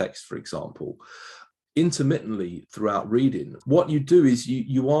passage of text, for example, intermittently throughout reading, what you do is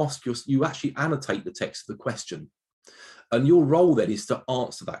you actually annotate the text of the question, and your role then is to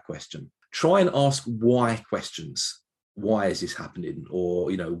answer that question. Try and ask why questions. Why is this happening?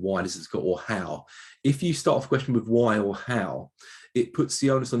 Or why does this go, or how? If you start off a question with why or how, it puts the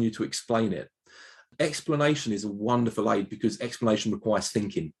onus on you to explain it. Explanation is a wonderful aid because explanation requires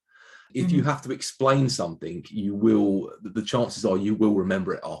thinking. If you have to explain something, the chances are you will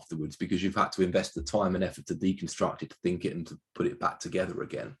remember it afterwards, because you've had to invest the time and effort to deconstruct it, to think it, and to put it back together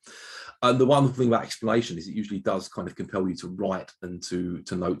again. And the wonderful thing about explanation is it usually does kind of compel you to write and to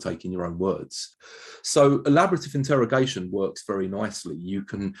note take in your own words. So elaborative interrogation works very nicely. You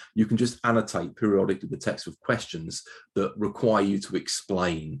can just annotate periodically the text with questions that require you to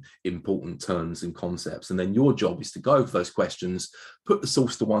explain important terms and concepts. And then your job is to go over those questions, put the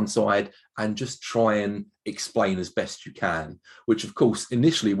source to one side, and just try and explain as best you can, which of course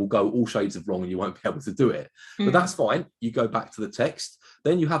initially will go all shades of wrong and you won't be able to do it. But that's fine. You go back to the text,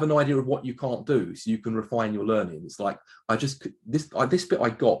 then you have an idea of what you can't do, so you can refine your learning. It's like, this bit I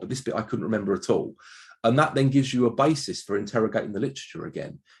got, but this bit I couldn't remember at all. And that then gives you a basis for interrogating the literature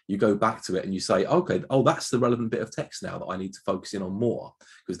again. You go back to it and you say, okay, oh, that's the relevant bit of text now that I need to focus in on more,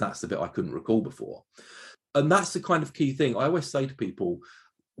 because that's the bit I couldn't recall before. And that's the kind of key thing. I always say to people,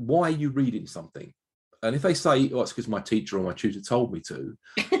 why are you reading something? And if they say, oh, it's because my teacher or my tutor told me to,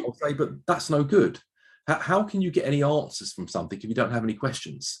 I'll say, but that's no good. How can you get any answers from something if you don't have any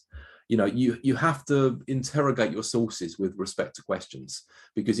questions? You know, you have to interrogate your sources with respect to questions,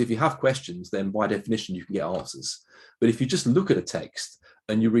 because if you have questions, then by definition you can get answers. But if you just look at a text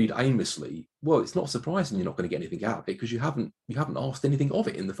and you read aimlessly, well, it's not surprising you're not going to get anything out of it, because you haven't asked anything of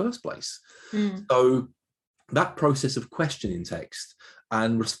it in the first place. So that process of questioning text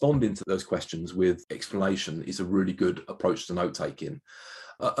and responding to those questions with explanation is a really good approach to note taking.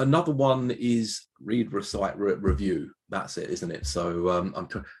 Another one is read, recite, review. That's it, isn't it? So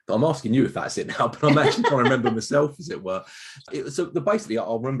I'm asking you if that's it now, but I'm actually trying to remember myself, as it were. Basically,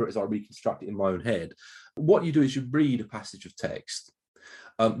 I'll remember it as I reconstruct it in my own head. What you do is you read a passage of text.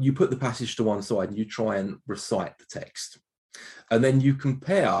 You put the passage to one side and you try and recite the text. And then you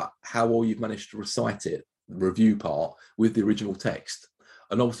compare how well you've managed to recite it, the review part, with the original text.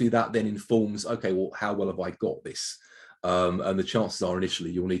 And obviously that then informs, okay, well, how well have I got this? And the chances are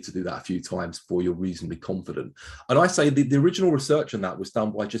initially you'll need to do that a few times before you're reasonably confident. And I say the original research on that was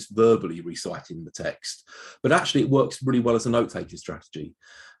done by just verbally reciting the text, but actually it works really well as a note-taking strategy.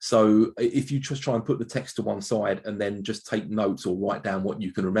 So if you just try and put the text to one side and then just take notes or write down what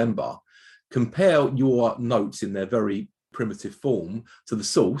you can remember, compare your notes in their very primitive form to the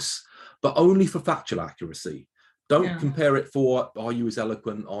source, but only for factual accuracy. Don't compare it for, are you as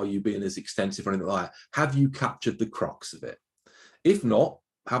eloquent? Are you being as extensive or anything like that? Have you captured the crux of it? If not,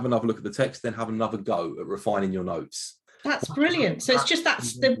 have another look at the text, then have another go at refining your notes. That's brilliant. So it's just,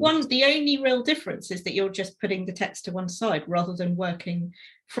 that's the only real difference is that you're just putting the text to one side rather than working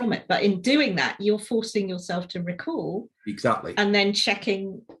from it. But in doing that, you're forcing yourself to recall. Exactly. And then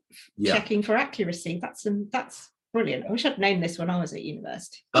checking for accuracy. That's brilliant. I wish I'd known this when I was at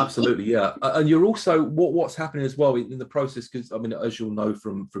university. Absolutely, yeah. And you're also, what's happening as well in the process, because I mean, as you'll know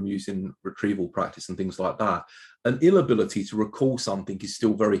from using retrieval practice and things like that, an inability to recall something is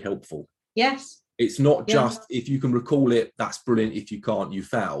still very helpful. Yes. It's not just, if you can recall it, that's brilliant. If you can't, you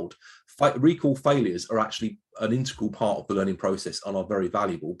failed. Recall failures are actually an integral part of the learning process and are very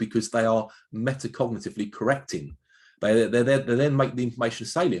valuable, because they are metacognitively correcting. They then make the information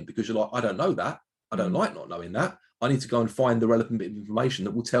salient, because you're like, I don't know that. I don't like not knowing that. I need to go and find the relevant bit of information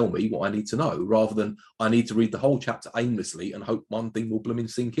that will tell me what I need to know, rather than I need to read the whole chapter aimlessly and hope one thing will blooming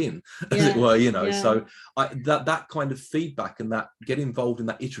sink in, as it were, you know. So that kind of feedback and that get involved in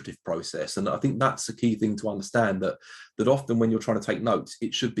that iterative process. And I think that's a key thing to understand, that often when you're trying to take notes,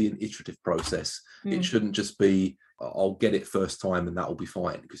 it should be an iterative process. It shouldn't just be, I'll get it first time and that will be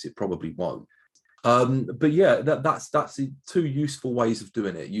fine, because it probably won't. But yeah, that's the two useful ways of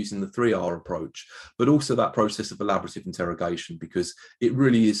doing it, using the 3R approach, but also that process of elaborative interrogation, because it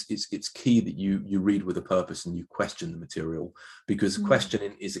really is, it's key that you read with a purpose and you question the material, because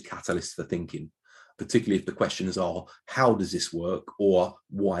questioning is a catalyst for thinking, particularly if the questions are, how does this work, or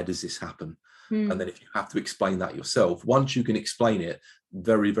why does this happen? And then if you have to explain that yourself, once you can explain it,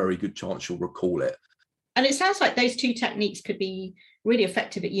 very, very good chance you'll recall it. And it sounds like those two techniques could be really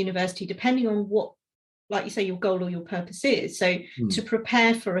effective at university, depending on what, like you say, your goal or your purpose is. So to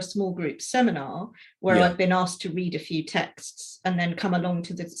prepare for a small group seminar where I've been asked to read a few texts and then come along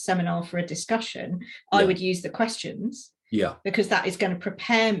to the seminar for a discussion, I would use the questions, because that is going to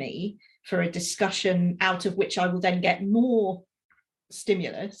prepare me for a discussion out of which I will then get more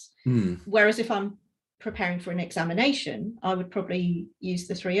stimulus. Whereas if I'm preparing for an examination, I would probably use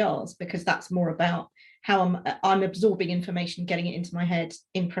the 3Rs, because that's more about how I'm absorbing information, getting it into my head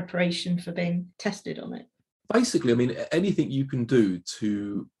in preparation for being tested on it. Basically, I mean, anything you can do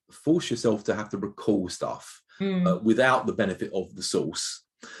to force yourself to have to recall stuff without the benefit of the source,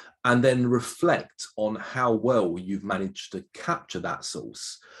 and then reflect on how well you've managed to capture that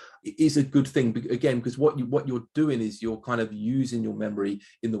source, is a good thing. Again, because what you're doing is you're kind of using your memory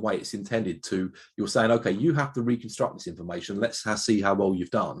in the way it's intended to. You're saying, okay, you have to reconstruct this information. Let's see how well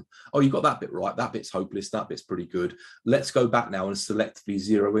you've done. Oh, you got that bit right. That bit's hopeless. That bit's pretty good. Let's go back now and selectively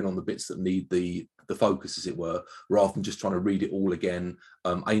zero in on the bits that need the focus, as it were, rather than just trying to read it all again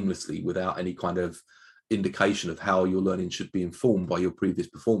aimlessly without any kind of indication of how your learning should be informed by your previous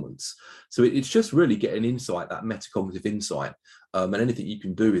performance. So it's just really getting insight, that metacognitive insight, and anything you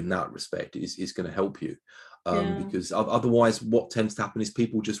can do in that respect is going to help you, because otherwise what tends to happen is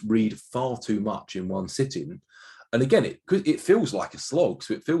people just read far too much in one sitting, And again, it feels like a slog,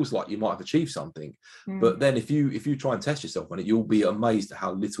 so it feels like you might have achieved something. But then if you try and test yourself on it, you'll be amazed at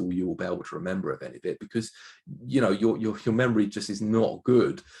how little you will be able to remember of any of it, because your memory just is not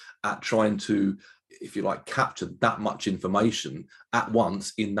good at trying to, if you like, capture that much information at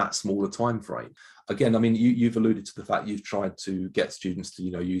once in that smaller time frame. Again, I mean, you've alluded to the fact you've tried to get students to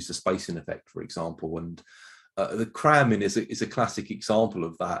use the spacing effect, for example, and the cramming is a classic example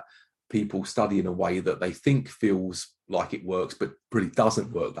of that. People study in a way that they think feels like it works, but really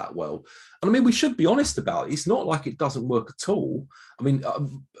doesn't work that well. And I mean, we should be honest about it. It's not like it doesn't work at all. I mean,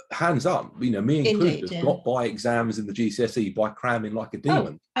 hands up, me included, have got by exams in the GCSE by cramming like a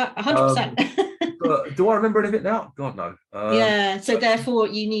demon. 100%. But do I remember any of it now? God, no. So therefore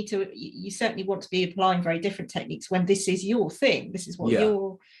you certainly want to be applying very different techniques when this is your thing. This is what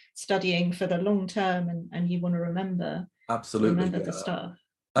you're studying for the long term, and you want to remember. Absolutely. Remember the stuff.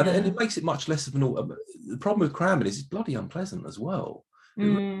 And it makes it much less of an. The problem with cramming is it's bloody unpleasant as well.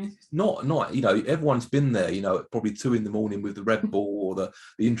 It's not everyone's been there, at probably 2 a.m. with the Red Bull or the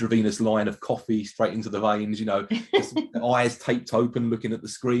intravenous line of coffee straight into the veins, just eyes taped open looking at the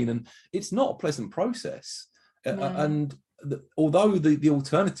screen, and it's not a pleasant process. And although the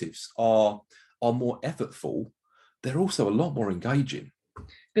alternatives are more effortful, they're also a lot more engaging.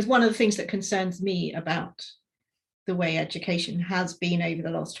 Because one of the things that concerns me about the way education has been over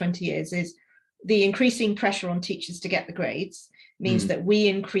the last 20 years is the increasing pressure on teachers to get the grades means that we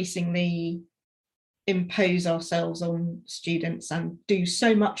increasingly impose ourselves on students and do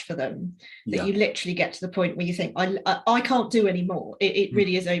so much for them that you literally get to the point where you think, I can't do any more. It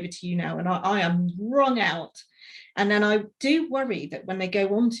really is over to you now, and I am wrung out. And then I do worry that when they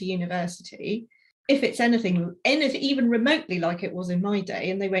go on to university, if it's anything even remotely like it was in my day,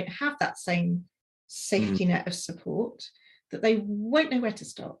 and they won't have that same safety net of support, that they won't know where to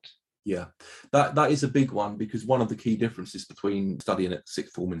start. Yeah, that is a big one, because one of the key differences between studying at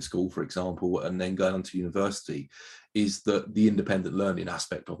sixth form in school, for example, and then going on to university is the independent learning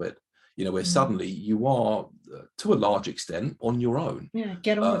aspect of it, where suddenly you are, to a large extent, on your own. Yeah,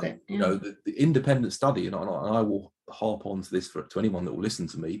 get on with it. Yeah. The independent study, and I will harp on to this to anyone that will listen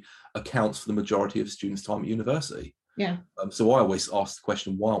to me, accounts for the majority of students' time at university. Yeah. So I always ask the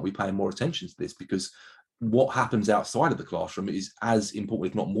question, why aren't we paying more attention to this? Because what happens outside of the classroom is as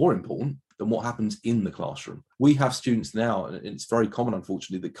important, if not more important, than what happens in the classroom. We have students now, and it's very common,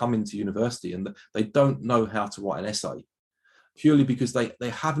 unfortunately, that come into university and they don't know how to write an essay, purely because they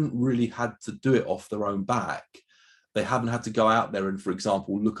haven't really had to do it off their own back. They haven't had to go out there and, for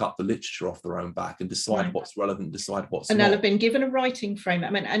example, look up the literature off their own back and decide what's relevant, decide what's not. And they'll have been given a writing frame. I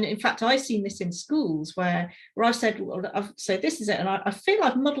mean, and in fact, I've seen this in schools where I said, well, so this is it. And I feel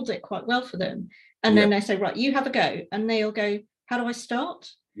I've modelled it quite well for them. And then they say, right, you have a go. And they'll go, how do I start?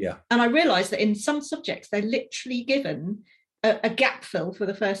 Yeah. And I realised that in some subjects, they're literally given a gap fill for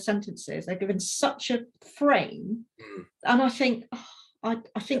the first sentences. They're given such a frame. And I think, I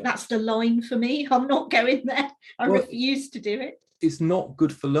think that's the line for me. I'm not going there. I refuse to do it. It's not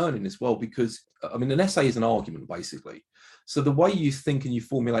good for learning as well, because, I mean, an essay is an argument, basically. So the way you think and you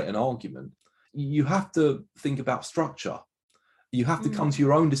formulate an argument, you have to think about structure. You have to come to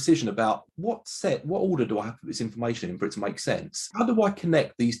your own decision about what order do I have to put this information in for it to make sense? How do I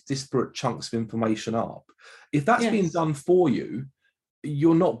connect these disparate chunks of information up? If that's being done for you,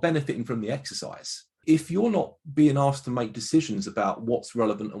 you're not benefiting from the exercise. If you're not being asked to make decisions about what's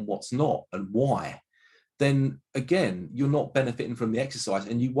relevant and what's not and why, then again, you're not benefiting from the exercise,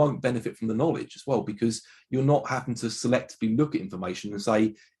 and you won't benefit from the knowledge as well, because you're not having to selectively look at information and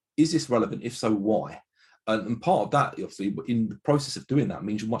say, is this relevant? If so, why? And part of that, obviously, in the process of doing that,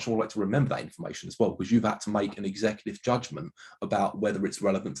 means you're much more likely to remember that information as well, because you've had to make an executive judgment about whether it's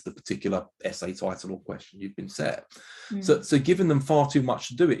relevant to the particular essay title or question you've been set. So giving them far too much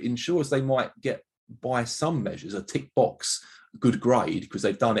to do it ensures they might get, by some measures, a tick box good grade because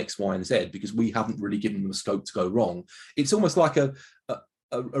they've done X, Y, and Z, because we haven't really given them a scope to go wrong. It's almost like a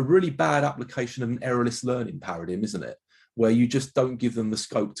really bad application of an errorless learning paradigm, isn't it? Where you just don't give them the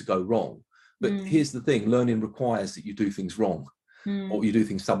scope to go wrong. But here's the thing, learning requires that you do things wrong or you do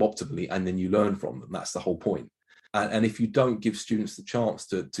things suboptimally, and then you learn from them. That's the whole point. And if you don't give students the chance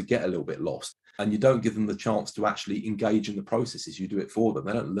to get a little bit lost, and you don't give them the chance to actually engage in the processes, you do it for them,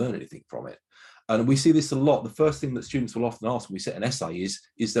 they don't learn anything from it. And we see this a lot. The first thing that students will often ask when we set an essay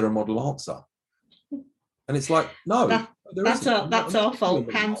is there a model answer? And it's like, no, that's our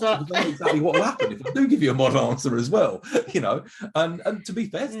fault. Hands up. That's exactly what will happen if I do give you a model answer as well, And to be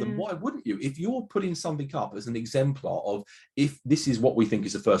fair to them, why wouldn't you? If you're putting something up as an exemplar of, if this is what we think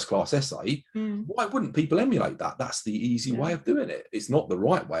is a first-class essay, why wouldn't people emulate that? That's the easy way of doing it. It's not the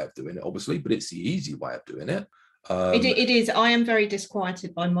right way of doing it, obviously, but it's the easy way of doing it. It is. I am very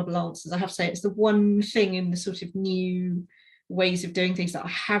disquieted by model answers. I have to say, it's the one thing in the sort of new ways of doing things that I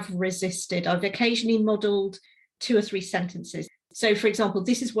have resisted. I've occasionally modelled 2 or 3 sentences. So, for example,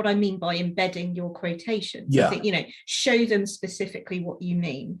 this is what I mean by embedding your quotations. Yeah. I think, show them specifically what you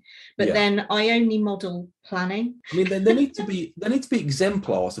mean. But then I only model planning. I mean, there need to be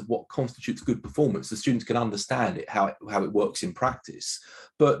exemplars of what constitutes good performance. The students can understand it, how it works in practice.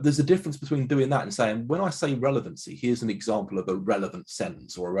 But there's a difference between doing that and saying, when I say relevancy, here's an example of a relevant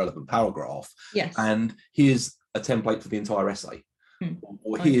sentence or a relevant paragraph. Yes. And here's a template for the entire essay.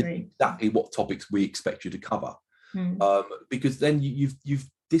 Or here's exactly what topics we expect you to cover. Because then you've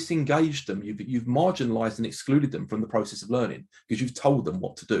disengaged them, you've marginalized and excluded them from the process of learning because you've told them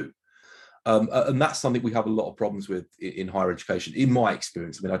what to do. And that's something we have a lot of problems with in higher education, in my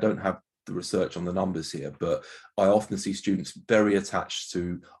experience. I mean, I don't have the research on the numbers here, but I often see students very attached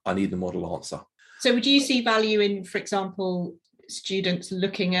to, I need the model answer. So would you see value in, for example, students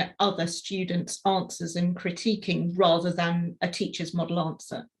looking at other students' answers and critiquing rather than a teacher's model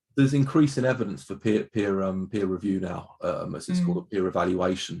answer? There's increasing evidence for peer review now, as it's called, a peer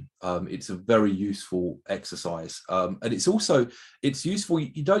evaluation. It's a very useful exercise, and it's useful.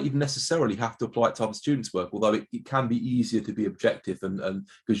 You don't even necessarily have to apply it to other students' work, although it can be easier to be objective, and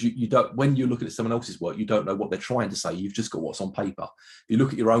because you don't, when you're looking at someone else's work, you don't know what they're trying to say. You've just got what's on paper. If you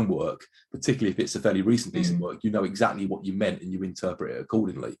look at your own work, particularly if it's a fairly recent piece of work, you know exactly what you meant and you interpret it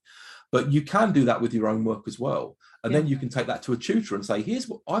accordingly. But you can do that with your own work as well. And then you can take that to a tutor and say, here's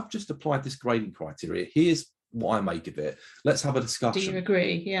what I've just applied, this grading criteria. Here's what I make of it. Let's have a discussion. Do you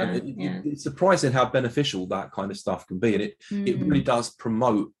agree? Yeah. It's surprising how beneficial that kind of stuff can be. And it really does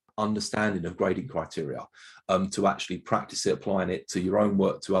promote understanding of grading criteria, to actually practice it, applying it to your own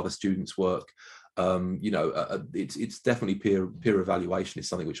work, to other students' work. It's definitely peer evaluation is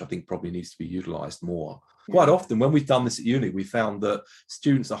something which I think probably needs to be utilised more. Quite often when we've done this at uni, we found that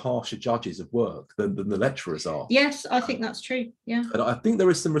students are harsher judges of work than the lecturers are. Yes, I think that's true. Yeah. And I think there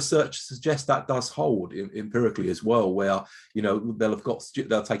is some research to suggest that does hold empirically as well, where,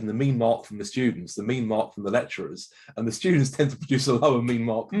 they'll taken the mean mark from the students, the mean mark from the lecturers, and the students tend to produce a lower mean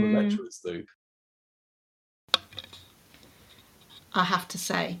mark than the lecturers do. I have to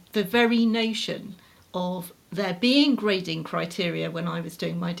say, the very notion of there being grading criteria when I was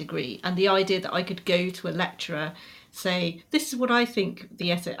doing my degree, and the idea that I could go to a lecturer, say, this is what I think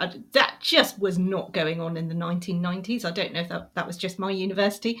the essay, that just was not going on in the 1990s. I don't know if that was just my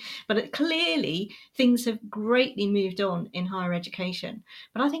university, but clearly things have greatly moved on in higher education.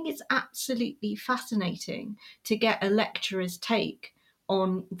 But I think it's absolutely fascinating to get a lecturer's take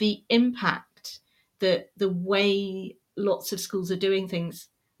on the impact that the way lots of schools are doing things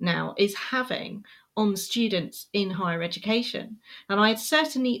now is having on students in higher education. And I had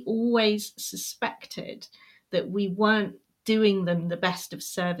certainly always suspected that we weren't doing them the best of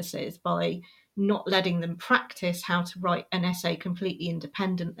services by not letting them practice how to write an essay completely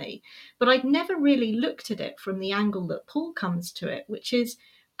independently. But I'd never really looked at it from the angle that Paul comes to it, which is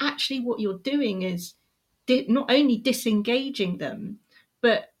actually what you're doing is not only disengaging them,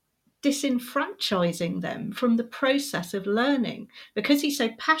 but disenfranchising them from the process of learning, because he's so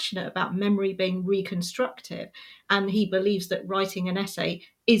passionate about memory being reconstructive, and he believes that writing an essay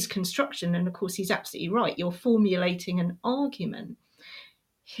is construction. And of course, he's absolutely right. You're formulating an argument.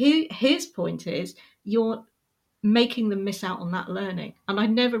 His point is you're making them miss out on that learning. And I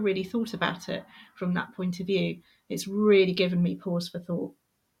never really thought about it from that point of view. It's really given me pause for thought.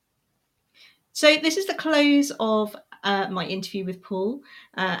 So this is the close of my interview with Paul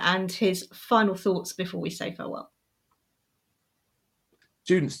and his final thoughts before we say farewell.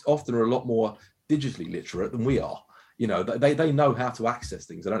 Students often are a lot more digitally literate than we are. They know how to access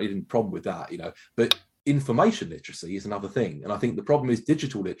things. I don't have any problem with that, but information literacy is another thing. And I think the problem is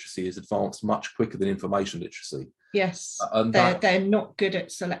digital literacy is advanced much quicker than information literacy. Yes, they're not good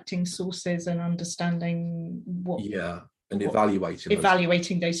at selecting sources and understanding what... Yeah. And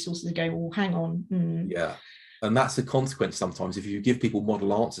evaluating those sources and going, well, hang on. Yeah. And that's a consequence sometimes. If you give people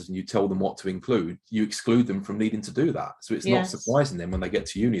model answers and you tell them what to include, you exclude them from needing to do that. So it's not surprising them when they get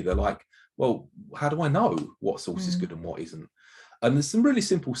to uni, they're like, well, how do I know what source is good and what isn't? And there's some really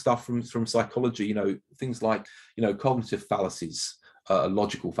simple stuff from psychology, things like, cognitive fallacies,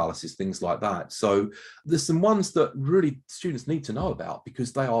 logical fallacies, things like that. So there's some ones that really students need to know about,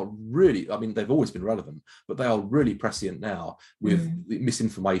 because they are really, they've always been relevant, but they are really prescient now with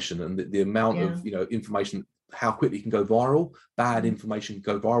misinformation and the amount of information, how quickly it can go viral. Bad information can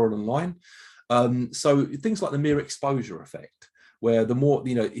go viral online. So things like the mere exposure effect, where the more,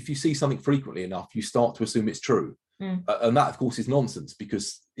 if you see something frequently enough, you start to assume it's true. And that, of course, is nonsense,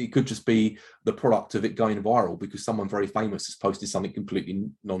 because it could just be the product of it going viral because someone very famous has posted something completely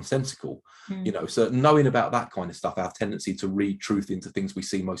nonsensical. So knowing about that kind of stuff, our tendency to read truth into things we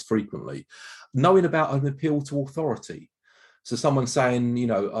see most frequently, knowing about an appeal to authority. So someone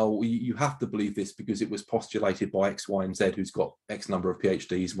saying, oh, you have to believe this because it was postulated by X, Y, and Z who's got X number of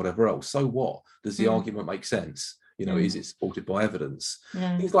PhDs and whatever else. So what? Does the argument make sense? Is it supported by evidence?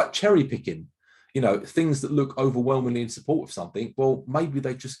 Things like cherry picking, things that look overwhelmingly in support of something. Well, maybe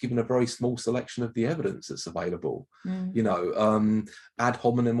they've just given a very small selection of the evidence that's available. Ad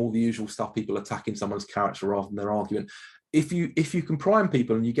hominem, all the usual stuff, people attacking someone's character rather than their argument. If you can prime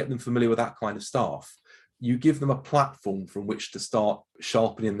people and you get them familiar with that kind of stuff, you give them a platform from which to start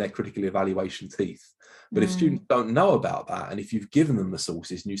sharpening their critical evaluation teeth. But if students don't know about that, and if you've given them the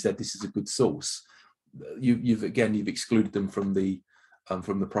sources and you said this is a good source, you've excluded them from the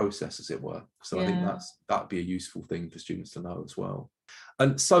process, as it were. So I think that'd be a useful thing for students to know as well.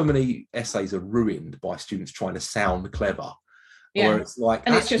 And so many essays are ruined by students trying to sound clever. Where it's like,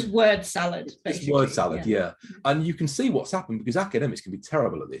 and it's just word salad. It's word salad, yeah. And you can see what's happened, because academics can be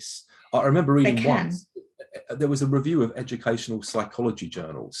terrible at this. I remember reading once, there was a review of educational psychology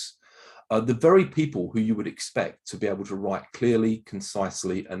journals. The very people who you would expect to be able to write clearly,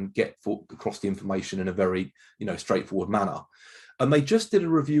 concisely, and get across the information in a very, straightforward manner. And they just did a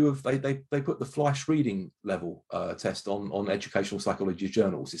review of, they put the Fleisch reading level test on educational psychology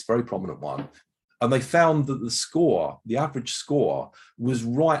journals. It's a very prominent one. And they found that the average score was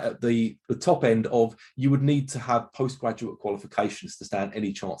right at the top end of, you would need to have postgraduate qualifications to stand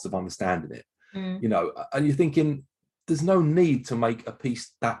any chance of understanding it. And you're thinking, there's no need to make a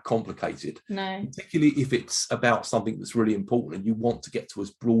piece that complicated. No. Particularly if it's about something that's really important and you want to get to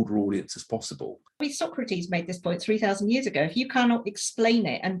as broader audience as possible. I mean, Socrates made this point 3,000 years ago. If you cannot explain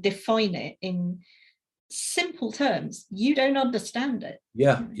it and define it in simple terms, you don't understand it.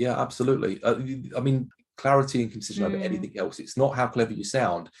 Yeah, absolutely. I mean, clarity and concision over anything else. It's not how clever you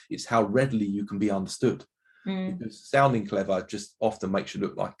sound, it's how readily you can be understood. Because sounding clever just often makes you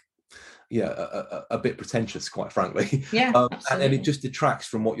look like a bit pretentious, quite frankly. And it just detracts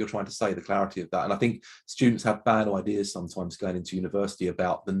from what you're trying to say, the clarity of that. And I think students have bad ideas sometimes going into university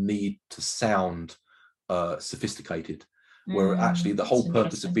about the need to sound sophisticated, where actually the whole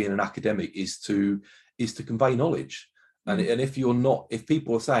purpose of being an academic is to convey knowledge. And if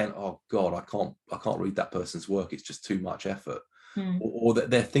people are saying, oh God, I can't read that person's work, it's just too much effort, or that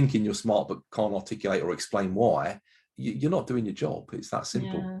they're thinking you're smart but can't articulate or explain why, you're not doing your job. It's that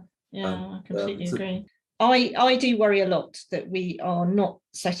simple. I completely agree. I do worry a lot that we are not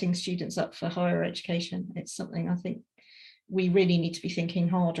setting students up for higher education. It's something I think we really need to be thinking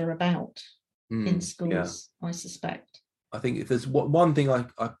harder about in schools, I suspect. I think if there's one thing I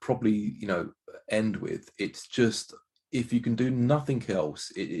probably end with, it's just, if you can do nothing else,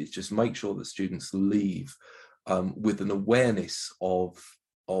 it's just make sure that students leave with an awareness of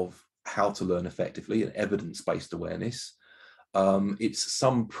how to learn effectively, an evidence-based awareness. It's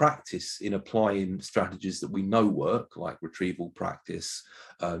some practice in applying strategies that we know work, like retrieval practice,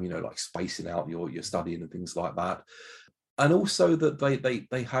 like spacing out your studying and things like that. And also that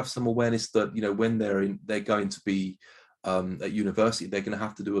they have some awareness that, when they're going to be at university, they're going to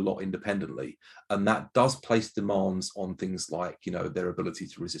have to do a lot independently. And that does place demands on things like, their ability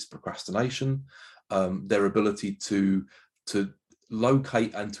to resist procrastination, their ability to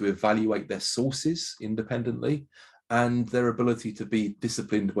locate and to evaluate their sources independently, and their ability to be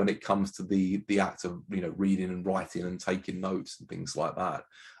disciplined when it comes to the act of reading and writing and taking notes and things like that.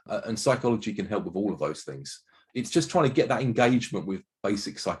 And psychology can help with all of those things. It's just trying to get that engagement with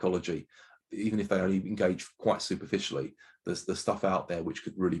basic psychology, even if they only engage quite superficially. There's stuff out there which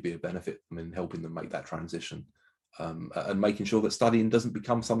could really be a benefit in helping them make that transition, and making sure that studying doesn't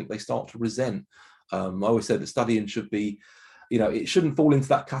become something they start to resent. I always say that studying should be, it shouldn't fall into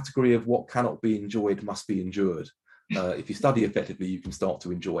that category of what cannot be enjoyed must be endured. If you study effectively, you can start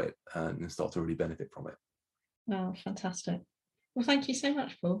to enjoy it and start to really benefit from it. Oh, fantastic. Well, thank you so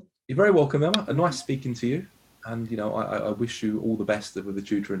much, Paul. You're very welcome, Emma. A nice speaking to you. And, I wish you all the best with the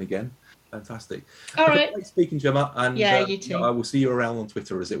tutoring again. Fantastic. All right. Great speaking to you, Emma. And you too. I will see you around on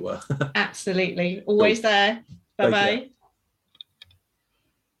Twitter, as it were. Absolutely. Always there. Bye-bye.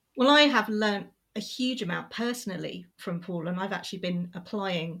 Well, I have learnt a huge amount personally from Paul, and I've actually been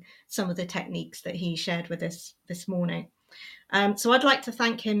applying some of the techniques that he shared with us this morning. So I'd like to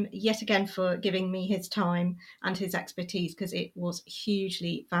thank him yet again for giving me his time and his expertise, because it was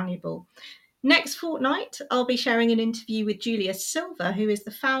hugely valuable. Next fortnight, I'll be sharing an interview with Julia Silver, who is the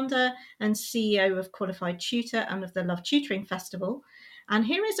founder and CEO of Qualified Tutor and of the Love Tutoring Festival. And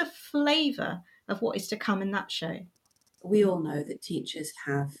here is a flavour of what is to come in that show. We all know that teachers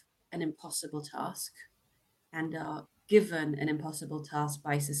have an impossible task and are given an impossible task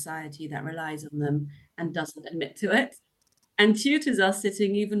by society that relies on them and doesn't admit to it. And tutors are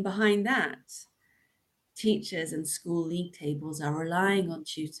sitting even behind that. Teachers and school league tables are relying on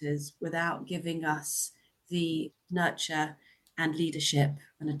tutors without giving us the nurture and leadership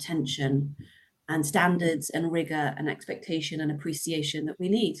and attention and standards and rigor and expectation and appreciation that we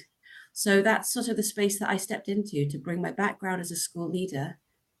need. So that's sort of the space that I stepped into, to bring my background as a school leader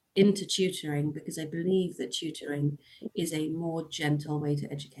into tutoring, because I believe that tutoring is a more gentle way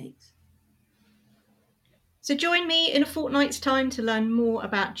to educate. So join me in a fortnight's time to learn more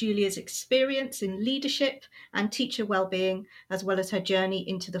about Julia's experience in leadership and teacher wellbeing, as well as her journey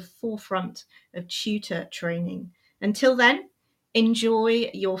into the forefront of tutor training. Until then, enjoy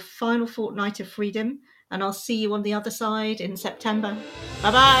your final fortnight of freedom, and I'll see you on the other side in September.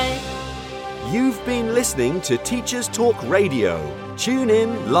 Bye-bye. You've been listening to Teachers Talk Radio. Tune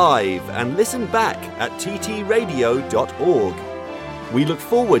in live and listen back at ttradio.org. We look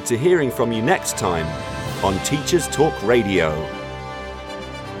forward to hearing from you next time on Teachers Talk Radio.